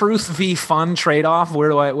in that the truth v fun trade-off, where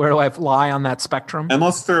do I lie on that spectrum? And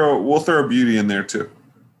we'll throw beauty in there too.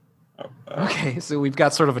 Okay, so we've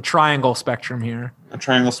got sort of a triangle spectrum here. A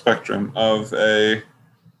triangle spectrum of a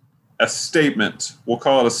statement. We'll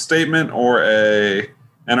call it a statement or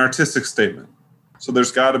an artistic statement. So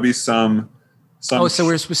there's got to be some. Oh, so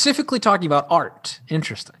we're specifically talking about art.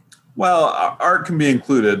 Interesting. Well, art can be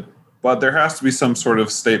included, but there has to be some sort of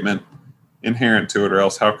statement inherent to it, or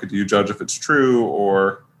else how could you judge if it's true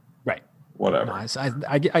or right, whatever? Nice. I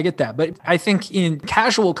get that, but I think in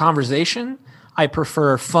casual conversation, I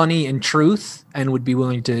prefer funny and truth, and would be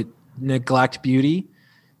willing to neglect beauty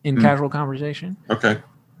in casual conversation. Okay.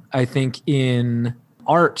 I think in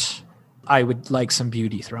art, I would like some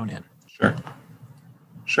beauty thrown in.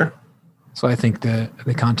 Sure. So I think the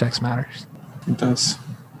context matters. It does.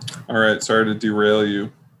 All right. Sorry to derail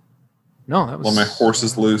you. No, that was... Well, my horse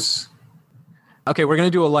is loose. Okay, we're going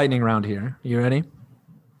to do a lightning round here. You ready?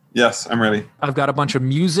 Yes, I'm ready. I've got a bunch of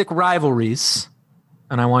music rivalries,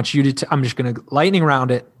 and I want you to... I'm just going to lightning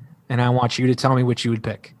round it, and I want you to tell me which you would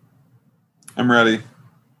pick. I'm ready.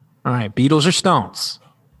 All right, Beatles or Stones?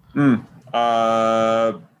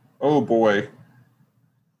 Oh, boy.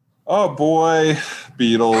 Oh, boy.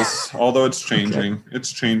 Beatles. Although it's changing. Okay.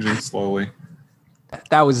 It's changing slowly.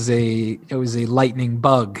 It was a lightning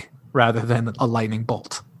bug rather than a lightning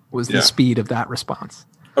bolt. Was the speed of that response.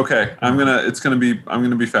 Okay, I'm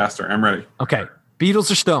gonna be faster. I'm ready. Okay.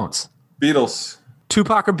 Beatles or Stones? Beatles.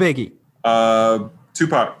 Tupac or Biggie?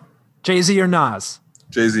 Tupac. Jay-Z or Nas?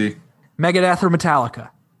 Jay-Z. Megadeth or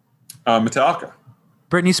Metallica? Metallica.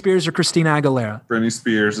 Britney Spears or Christina Aguilera? Britney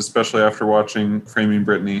Spears, especially after watching Framing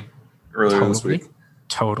Britney earlier this week.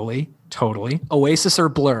 Totally. Oasis or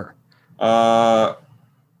Blur?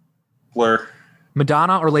 Blur.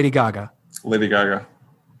 Madonna or Lady Gaga? Lady Gaga.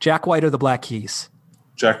 Jack White or the Black Keys?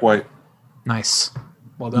 Jack White. Nice.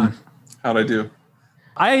 Well done. How'd I do?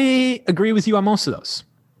 I agree with you on most of those.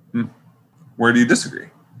 Where do you disagree?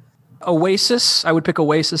 Oasis. I would pick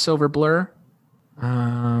Oasis over Blur.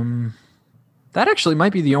 That actually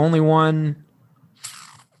might be the only one.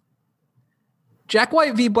 Jack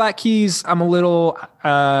White v. Black Keys, I'm a little...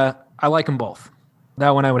 I like them both. That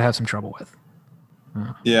one I would have some trouble with.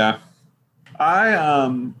 Yeah.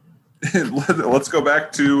 Let's go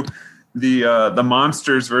back to the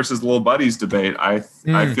Monsters versus Little Buddies debate. I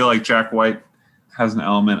feel like Jack White has an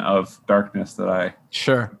element of darkness that I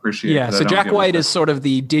appreciate. Yeah, so Jack White is sort of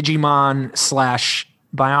the Digimon /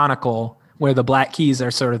 Bionicle, where the Black Keys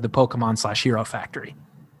are sort of the Pokemon / Hero Factory.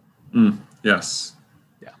 Yes.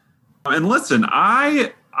 Yeah. And listen,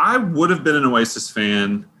 I would have been an Oasis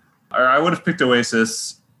fan, or I would have picked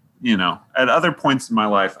Oasis, at other points in my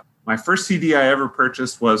life. My first CD I ever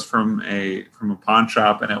purchased was from a pawn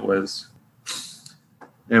shop, and it was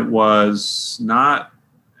not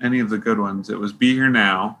any of the good ones. It was "Be Here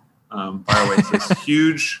Now" by Oasis.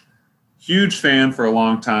 huge fan for a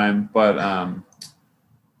long time, but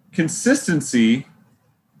consistency,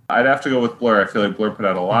 I'd have to go with Blur. I feel like Blur put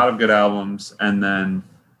out a lot of good albums, and then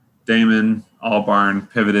Damon Albarn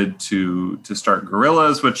pivoted to start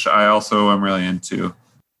Gorillaz, which I also am really into.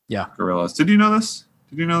 Yeah, Gorillaz. Did you know this?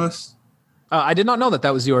 I did not know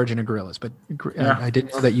that was the origin of Gorillaz, but I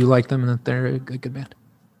did know that you like them and that they're a good band.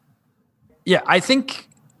 Yeah, I think,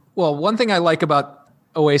 one thing I like about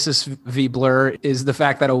Oasis v. Blur is the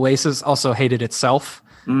fact that Oasis also hated itself.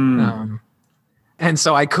 And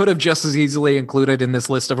so I could have just as easily included in this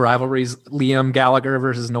list of rivalries Liam Gallagher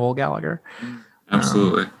versus Noel Gallagher.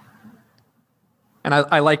 Absolutely. And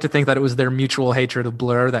I like to think that it was their mutual hatred of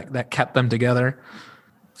Blur that kept them together.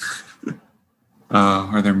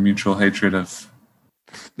 Or their mutual hatred of...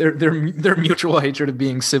 Their mutual hatred of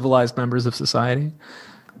being civilized members of society.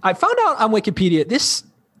 I found out on Wikipedia, this,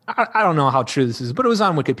 I don't know how true this is, but it was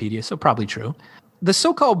on Wikipedia, so probably true. The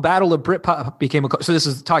so-called Battle of Britpop became so this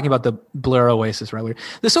is talking about the Blur Oasis rivalry.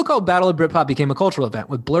 The so-called Battle of Britpop became a cultural event,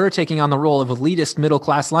 with Blur taking on the role of elitist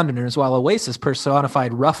middle-class Londoners, while Oasis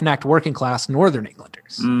personified rough-necked working-class Northern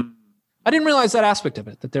Englanders. I didn't realize that aspect of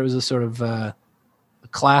it, that there was a sort of a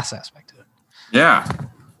class aspect to it. Yeah.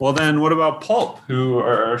 Well, then what about Pulp, who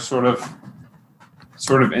are sort of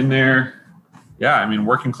in there? Yeah, I mean,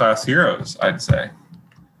 working-class heroes, I'd say.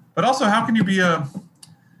 But also, how can you be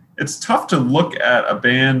it's tough to look at a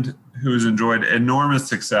band who's enjoyed enormous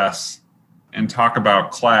success and talk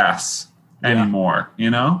about class anymore,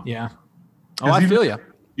 you know? Yeah. Oh, I feel you.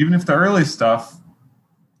 Even if the early stuff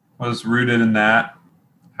was rooted in that,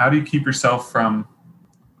 how do you keep yourself from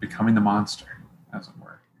becoming the monster, as it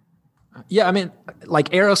were? Yeah, I mean, like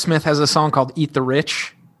Aerosmith has a song called Eat the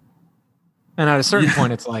Rich. And at a certain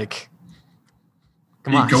point, it's like,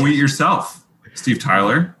 come on. Go eat yourself, Steve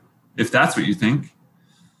Tyler, if that's what you think.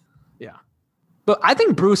 But I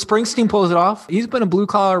think Bruce Springsteen pulls it off. He's been a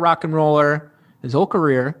blue-collar rock and roller his whole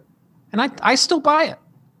career, and I still buy it.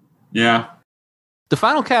 Yeah. The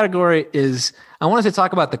final category is, I wanted to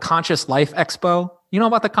talk about the Conscious Life Expo. You know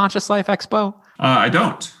about the Conscious Life Expo? I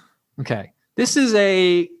don't. Okay. This is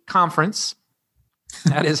a conference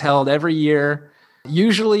that is held every year,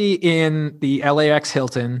 usually in the LAX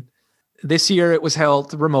Hilton. This year it was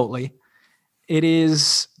held remotely. It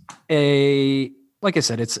is like I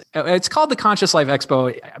said, it's called the Conscious Life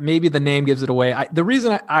Expo. Maybe the name gives it away. The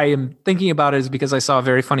reason I am thinking about it is because I saw a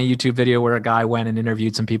very funny YouTube video where a guy went and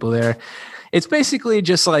interviewed some people there. It's basically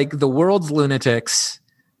just like the world's lunatics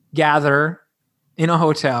gather in a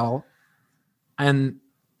hotel, and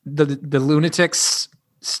the lunatics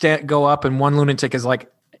go up, and one lunatic is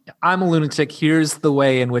like, "I'm a lunatic. Here's the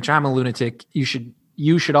way in which I'm a lunatic. You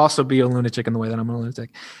should also be a lunatic in the way that I'm a lunatic."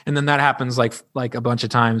 And then that happens like a bunch of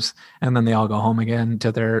times, and then they all go home again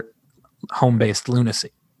to their home-based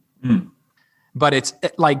lunacy. But it's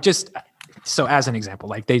like, just so as an example,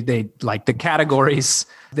 like they like the categories,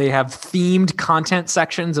 they have themed content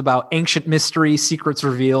sections about ancient mystery, secrets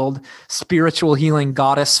revealed, spiritual healing,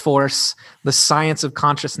 goddess force, the science of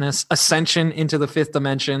consciousness, ascension into the fifth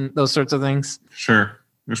dimension, those sorts of things. Sure.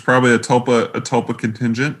 There's probably a Tulpa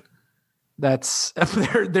contingent. That's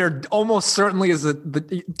there almost certainly is.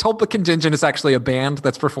 The Tulpa Contingent is actually a band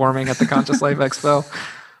that's performing at the Conscious Life Expo.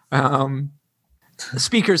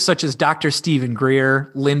 Speakers such as Dr. Stephen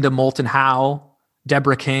Greer, Linda Moulton Howe,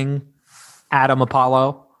 Deborah King, Adam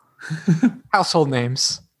Apollo, household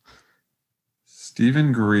names.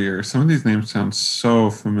 Stephen Greer. Some of these names sound so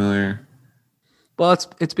familiar. Well,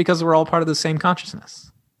 it's because we're all part of the same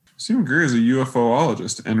consciousness. Stephen Greer is a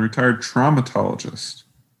UFOologist and retired traumatologist.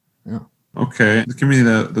 Yeah. Okay, give me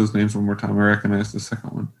those names one more time. I recognize the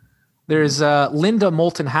second one. There's Linda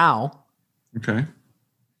Moulton Howe. Okay.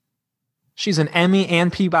 She's an Emmy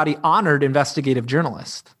and Peabody honored investigative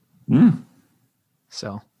journalist.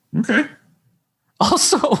 So. Okay.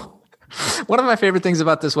 Also, one of my favorite things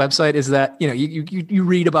about this website is that, you know, you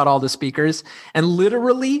read about all the speakers, and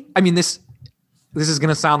literally, I mean, this is going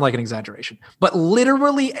to sound like an exaggeration, but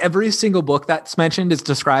literally every single book that's mentioned is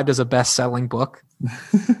described as a best-selling book.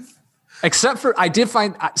 Except for, I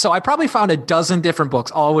probably found a dozen different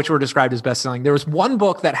books, all of which were described as best-selling. There was one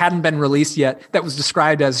book that hadn't been released yet that was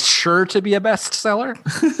described as sure to be a bestseller.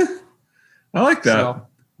 I like that.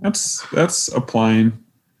 So, that's applying.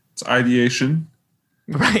 It's ideation.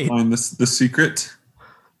 Right. Applying the secret.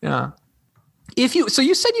 Yeah. So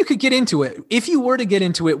you said you could get into it. If you were to get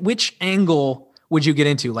into it, which angle would you get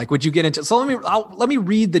into? Like, would you get into? So let me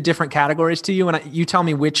read the different categories to you, and you tell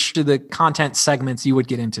me which of the content segments you would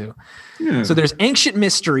get into. Yeah. So there's ancient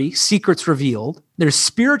mystery, secrets revealed. There's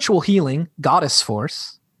spiritual healing, goddess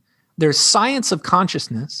force. There's science of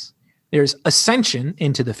consciousness. There's ascension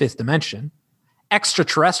into the fifth dimension.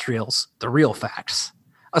 Extraterrestrials, the real facts.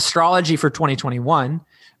 Astrology for 2021.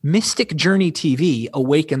 Mystic Journey TV,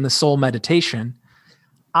 Awaken the Soul Meditation.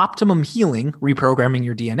 Optimum Healing, Reprogramming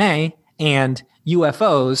Your DNA. And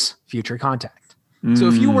UFOs, Future Contact. So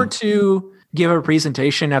if you were to give a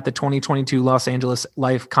presentation at the 2022 Los Angeles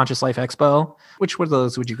Conscious Life Expo, which one of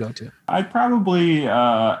those would you go to? I'd probably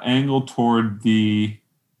angle toward the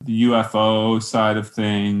UFO side of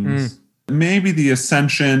things. Maybe the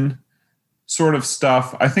Ascension sort of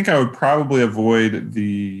stuff. I think I would probably avoid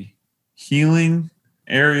the healing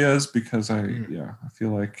areas because I feel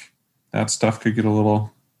like that stuff could get a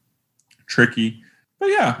little tricky. But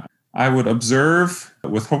yeah, I would observe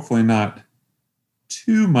with hopefully not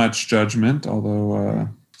too much judgment, although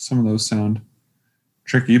some of those sound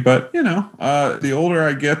tricky. But, the older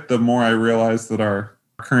I get, the more I realize that our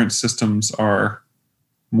current systems are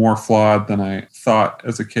more flawed than I thought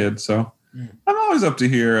as a kid. So I'm always up to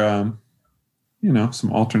hear,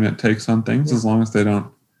 some alternate takes on things as long as they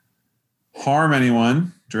don't harm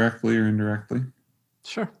anyone directly or indirectly.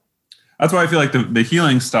 Sure. That's why I feel like the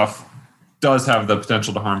healing stuff does have the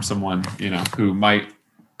potential to harm someone, who might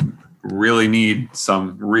really need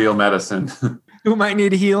some real medicine. Who might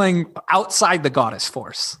need healing outside the goddess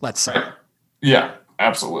force, let's say. Right. Yeah,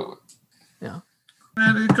 absolutely. Yeah.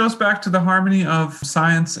 And it goes back to the harmony of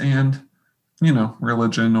science and,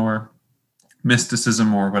 religion or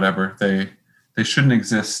mysticism or whatever. They shouldn't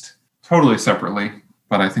exist totally separately,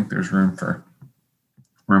 but I think there's room for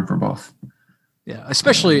both. Yeah,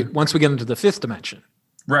 especially once we get into the fifth dimension.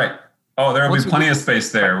 Right. Oh, there will be plenty of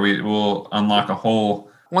space there. We will unlock a whole...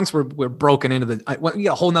 Once we're broken into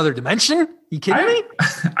a whole nother dimension? You kidding me?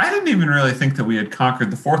 I didn't even really think that we had conquered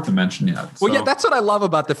the fourth dimension yet. Well, yeah, that's what I love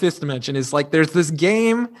about the fifth dimension is like there's this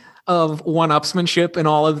game of one-upsmanship in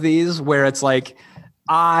all of these where it's like,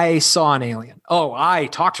 I saw an alien. Oh, I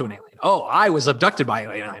talked to an alien. Oh, I was abducted by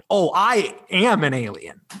an alien. Oh, I am an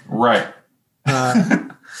alien. Right.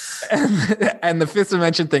 And the fifth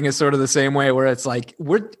dimension thing is sort of the same way where it's like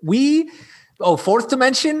fourth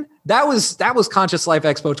dimension, that was Conscious Life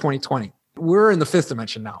Expo 2020. We're in the fifth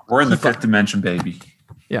dimension now. We're in the fifth dimension, baby.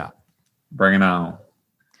 Yeah. Bring it on.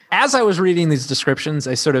 As I was reading these descriptions,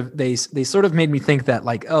 they sort of made me think that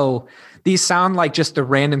like, oh, these sound like just a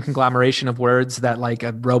random conglomeration of words that like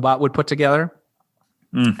a robot would put together.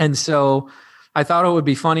 And so I thought it would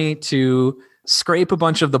be funny to scrape a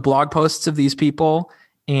bunch of the blog posts of these people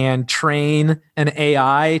and train an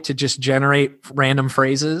AI to just generate random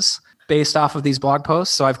phrases based off of these blog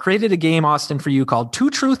posts. So I've created a game, Austin, for you called Two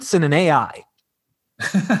Truths in an AI.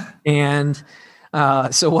 And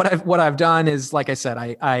so what I've done is, like I said,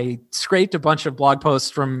 I scraped a bunch of blog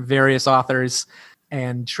posts from various authors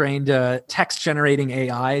and trained a text generating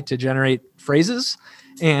AI to generate phrases.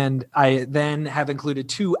 And I then have included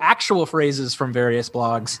 2 actual phrases from various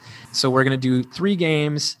blogs. So we're going to do 3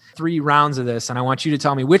 games, 3 rounds of this. And I want you to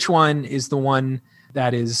tell me which one is the one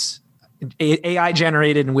that is AI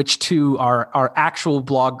generated and which 2 are actual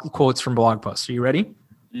blog quotes from blog posts. Are you ready?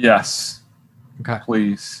 Yes. Okay.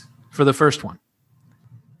 Please. For the first one.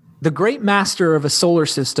 The great master of a solar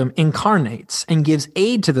system incarnates and gives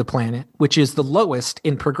aid to the planet, which is the lowest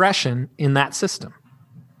in progression in that system.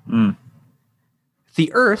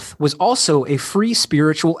 The Earth was also a free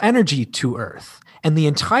spiritual energy to Earth, and the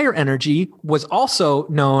entire energy was also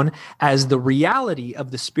known as the reality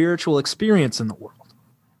of the spiritual experience in the world.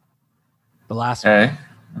 The last one.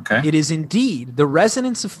 Okay. It is indeed the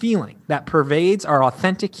resonance of feeling that pervades our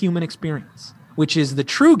authentic human experience, which is the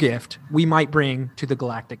true gift we might bring to the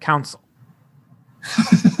Galactic Council.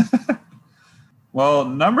 Well,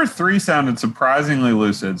 number 3 sounded surprisingly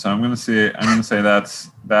lucid, so I'm going to say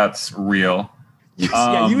that's real.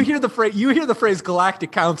 Yeah, you hear the phrase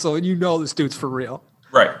Galactic Council, and you know this dude's for real.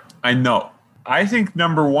 Right, I know. I think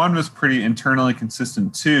number 1 was pretty internally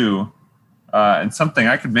consistent too, and something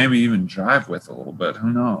I could maybe even jive with a little bit.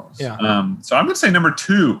 Who knows? Yeah. So I'm going to say number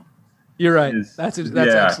 2. You're right. That's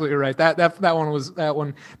absolutely right. That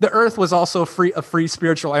one. The Earth was also a free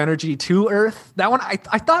spiritual energy to Earth. That one, I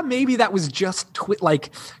thought maybe that was just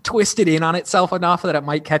twisted in on itself enough that it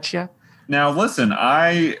might catch you. Now, listen,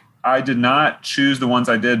 I did not choose the ones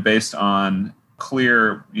I did based on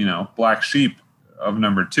clear, black sheep of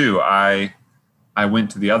number 2. I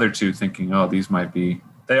went to the other 2 thinking, oh, these might be.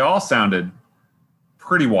 They all sounded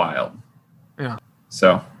pretty wild. Yeah.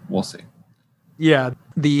 So we'll see. Yeah.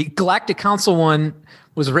 The Galactic Council one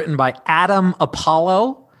was written by Adam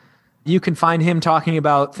Apollo. You can find him talking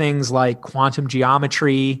about things like quantum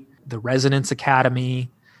geometry, the Resonance Academy.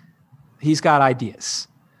 He's got ideas.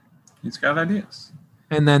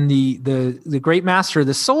 And then the Great Master of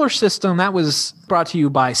the Solar System, that was brought to you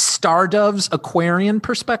by Stardove's Aquarian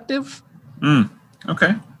Perspective.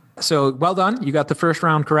 Okay. So well done. You got the first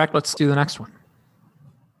round correct. Let's do the next one.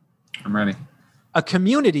 I'm ready. A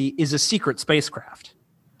community is a secret spacecraft.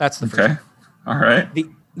 That's the first one. All right.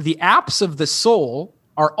 The apps of the soul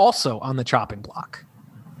are also on the chopping block.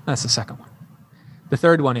 That's the second one. The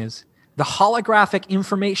third one is the holographic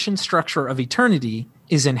information structure of eternity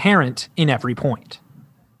is inherent in every point.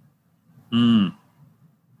 All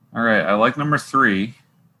right. I like number 3.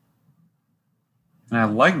 And I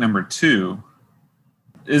like number 2.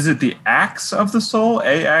 Is it the acts of the soul,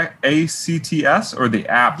 ACTS, or the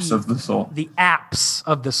apps of the soul? The apps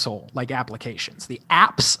of the soul, like applications. The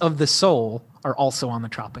apps of the soul are also on the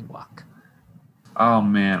chopping block. Oh,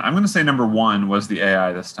 man. I'm going to say number 1 was the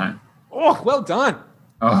AI this time. Oh, well done.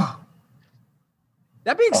 Oh.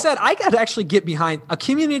 That being said, I got to actually get behind a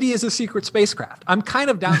community as a secret spacecraft. I'm kind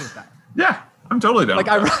of down with that. Yeah, I'm totally down with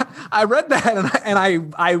that. I read that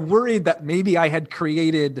and I worried that maybe I had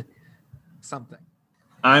created something.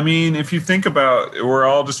 I mean, if you think about it, we're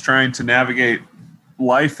all just trying to navigate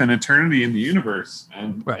life and eternity in the universe.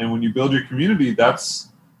 And and when you build your community, that's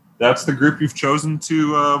the group you've chosen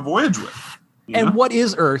to voyage with. And know? What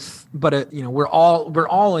is Earth? But we're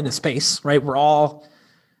all in a space, right? We're all.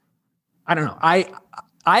 I don't know. I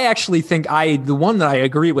actually think the one that I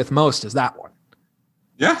agree with most is that one.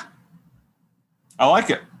 Yeah, I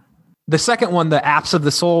like it. The second one, the apps of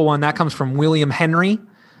the soul one, that comes from William Henry.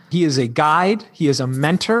 He is a guide. He is a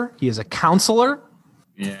mentor. He is a counselor.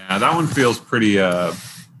 Yeah, that one feels pretty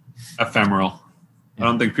ephemeral. I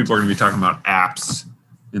don't think people are going to be talking about apps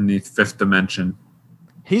in the 5th dimension.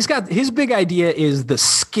 He's got his big idea is the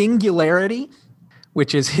skingularity,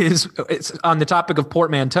 which is it's on the topic of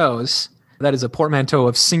portmanteaus. That is a portmanteau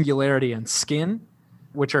of singularity and skin,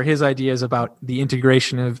 which are his ideas about the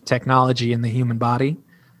integration of technology in the human body.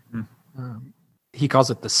 He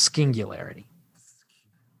calls it the skingularity.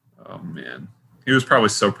 Oh, man. He was probably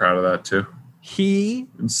so proud of that, too.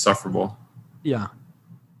 Insufferable. Yeah.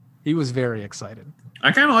 He was very excited.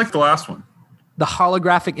 I kind of like the last one. The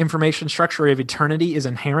holographic information structure of eternity is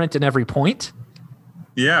inherent in every point.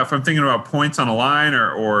 Yeah, if I'm thinking about points on a line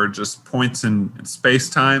or just points in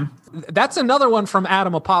space-time. That's another one from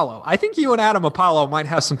Adam Apollo. I think you and Adam Apollo might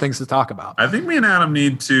have some things to talk about. I think me and Adam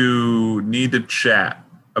need to chat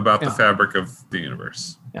about the fabric of the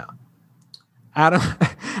universe. Yeah.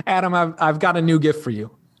 Adam, I've got a new gift for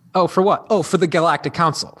you. Oh, for what? Oh, for the Galactic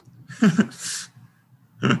Council.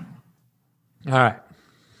 All right.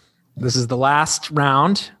 This is the last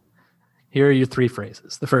round. Here are your 3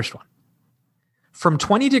 phrases. The first one. From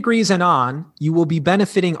 20 degrees and on, you will be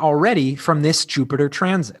benefiting already from this Jupiter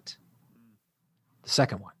transit. The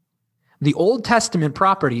second one. The Old Testament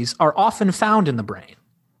properties are often found in the brain.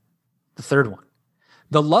 The third one.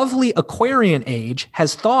 The lovely Aquarian age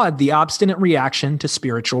has thawed the obstinate reaction to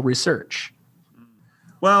spiritual research.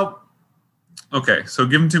 Well, okay, so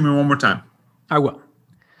give them to me one more time. I will.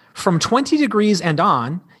 From 20 degrees and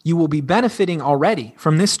on, you will be benefiting already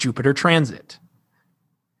from this Jupiter transit.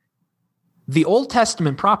 The Old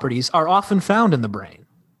Testament properties are often found in the brain.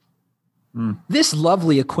 This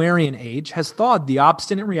lovely Aquarian age has thawed the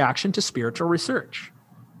obstinate reaction to spiritual research.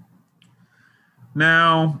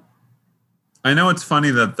 Now, I know it's funny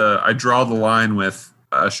that I draw the line with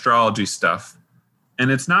astrology stuff, and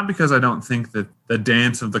it's not because I don't think that the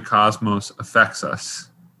dance of the cosmos affects us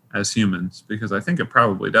as humans, because I think it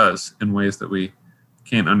probably does in ways that we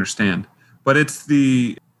can't understand. But it's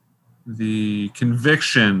the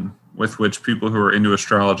conviction with which people who are into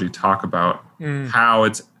astrology talk about how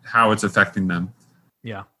it's affecting them.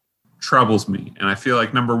 Yeah. Troubles me. And I feel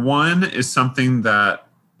like number 1 is something that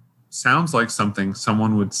sounds like something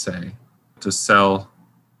someone would say to sell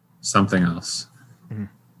something else.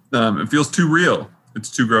 It feels too real. It's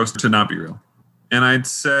too gross to not be real. And I'd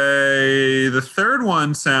say the third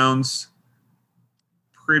one sounds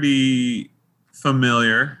pretty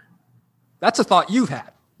familiar. That's a thought you've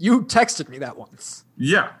had. You texted me that once.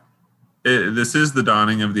 Yeah. This is the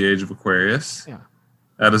dawning of the age of Aquarius. Yeah.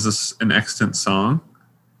 That is an extant song.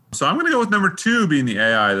 So I'm going to go with number 2 being the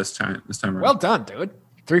AI this time around. Well done, dude.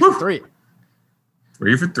 3 for 3.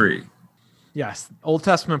 3 for 3. Yes. Old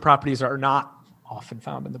Testament properties are not often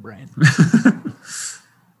found in the brain.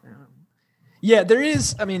 Yeah, there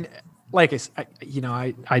is. I mean, like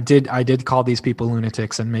I did call these people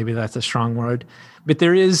lunatics, and maybe that's a strong word. But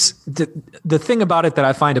there is the thing about it that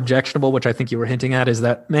I find objectionable, which I think you were hinting at, is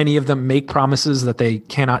that many of them make promises that they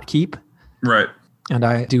cannot keep. Right. And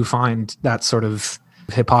I do find that sort of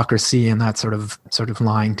hypocrisy and that sort of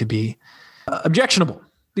lying to be objectionable.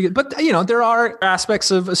 But there are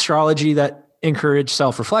aspects of astrology that encourage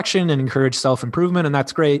self-reflection and encourage self-improvement, and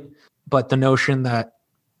that's great. But the notion that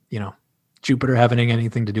Jupiter having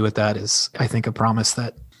anything to do with that is, I think, a promise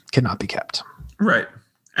that cannot be kept. Right.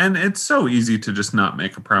 And it's so easy to just not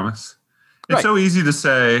make a promise. It's so easy to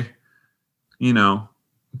say,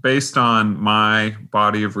 based on my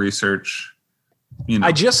body of research,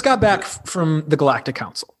 I just got back from the Galactic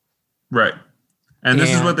Council. Right. And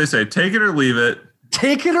this is what they say. Take it or leave it.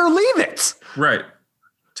 Take it or leave it. Right.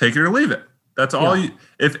 Take it or leave it. That's all you.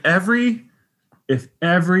 If every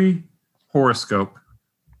horoscope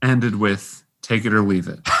ended with take it or leave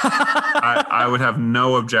it, I would have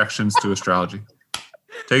no objections to astrology.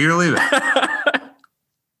 Take it or leave it.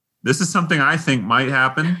 This is something I think might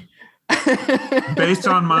happen based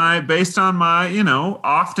on my,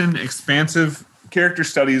 often expansive character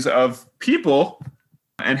studies of people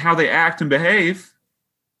and how they act and behave.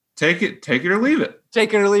 Take it or leave it.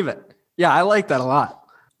 Take it or leave it. Yeah, I like that a lot.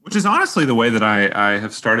 Which is honestly the way that I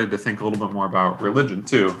have started to think a little bit more about religion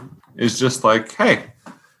too. Is just like, hey,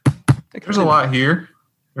 there's a lot here.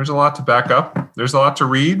 There's a lot to back up. There's a lot to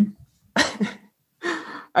read.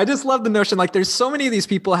 I just love the notion. Like, there's so many of these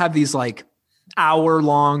people have these like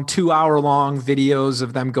 2-hour-long videos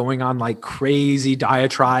of them going on like crazy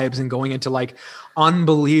diatribes and going into like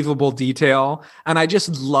unbelievable detail. And I just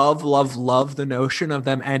love the notion of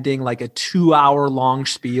them ending like a 2-hour-long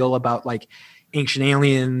spiel about like ancient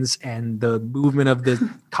aliens and the movement of the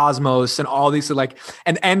cosmos and all these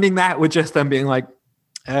and ending that with just them being like,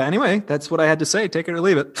 anyway, that's what I had to say. Take it or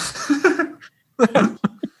leave it.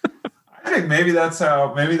 I think maybe that's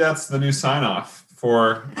the new sign off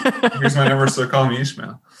for here's my number, so call me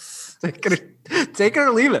Ishmael. Take it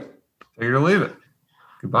or leave it. Take it or leave it.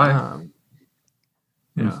 Goodbye.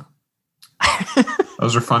 Yeah.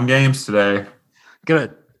 Those are fun games today.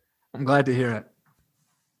 Good. I'm glad to hear it.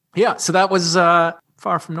 Yeah, so that was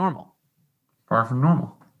Far From Normal. Far From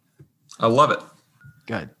Normal. I love it.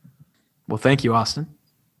 Good. Well, thank you, Austin.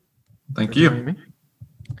 Thank you.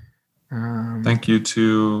 Thank you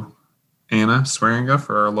to Anna Swearinga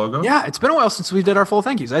for our logo. Yeah, it's been a while since we did our full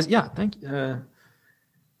thank yous. Thank you.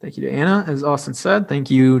 Thank you to Anna, as Austin said.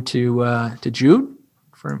 Thank you to Jude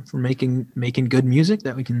for making good music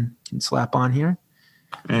that we can slap on here.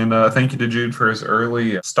 And thank you to Jude for his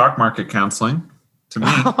early stock market counseling to me.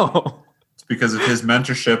 Oh. It's because of his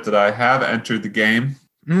mentorship that I have entered the game.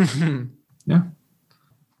 Mm-hmm. Yeah.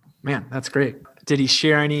 Man, that's great. Did he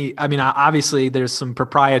share any? I mean, obviously there's some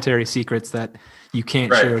proprietary secrets that you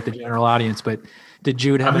can't share with the general audience, but did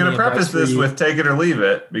Jude have I'm going to preface this with take it or leave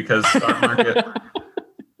it, because stock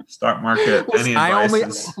market, any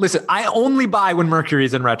advice I only buy when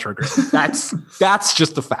Mercury's in retrograde. That's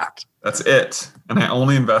just the fact. That's it. And I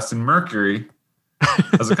only invest in Mercury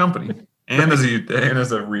as a company and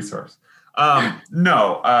as a resource.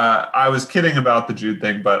 No, I was kidding about the Jude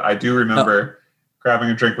thing, but I do remember grabbing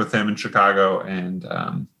a drink with him in Chicago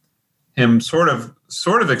and him sort of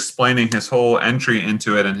explaining his whole entry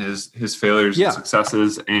into it and his failures and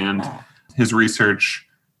successes and his research.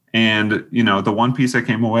 And, the one piece I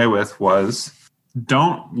came away with was,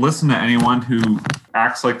 don't listen to anyone who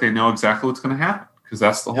acts like they know exactly what's going to happen, because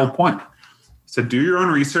that's the whole point. So do your own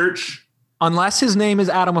research. Unless his name is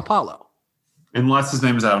Adam Apollo.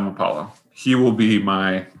 He will be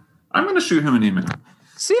I'm going to shoot him an email.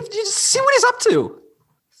 See what he's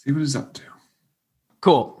up to.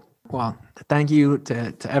 Cool. Well, thank you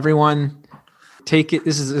to everyone. Take it.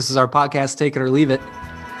 This is our podcast. Take it or leave it.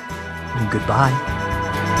 And goodbye.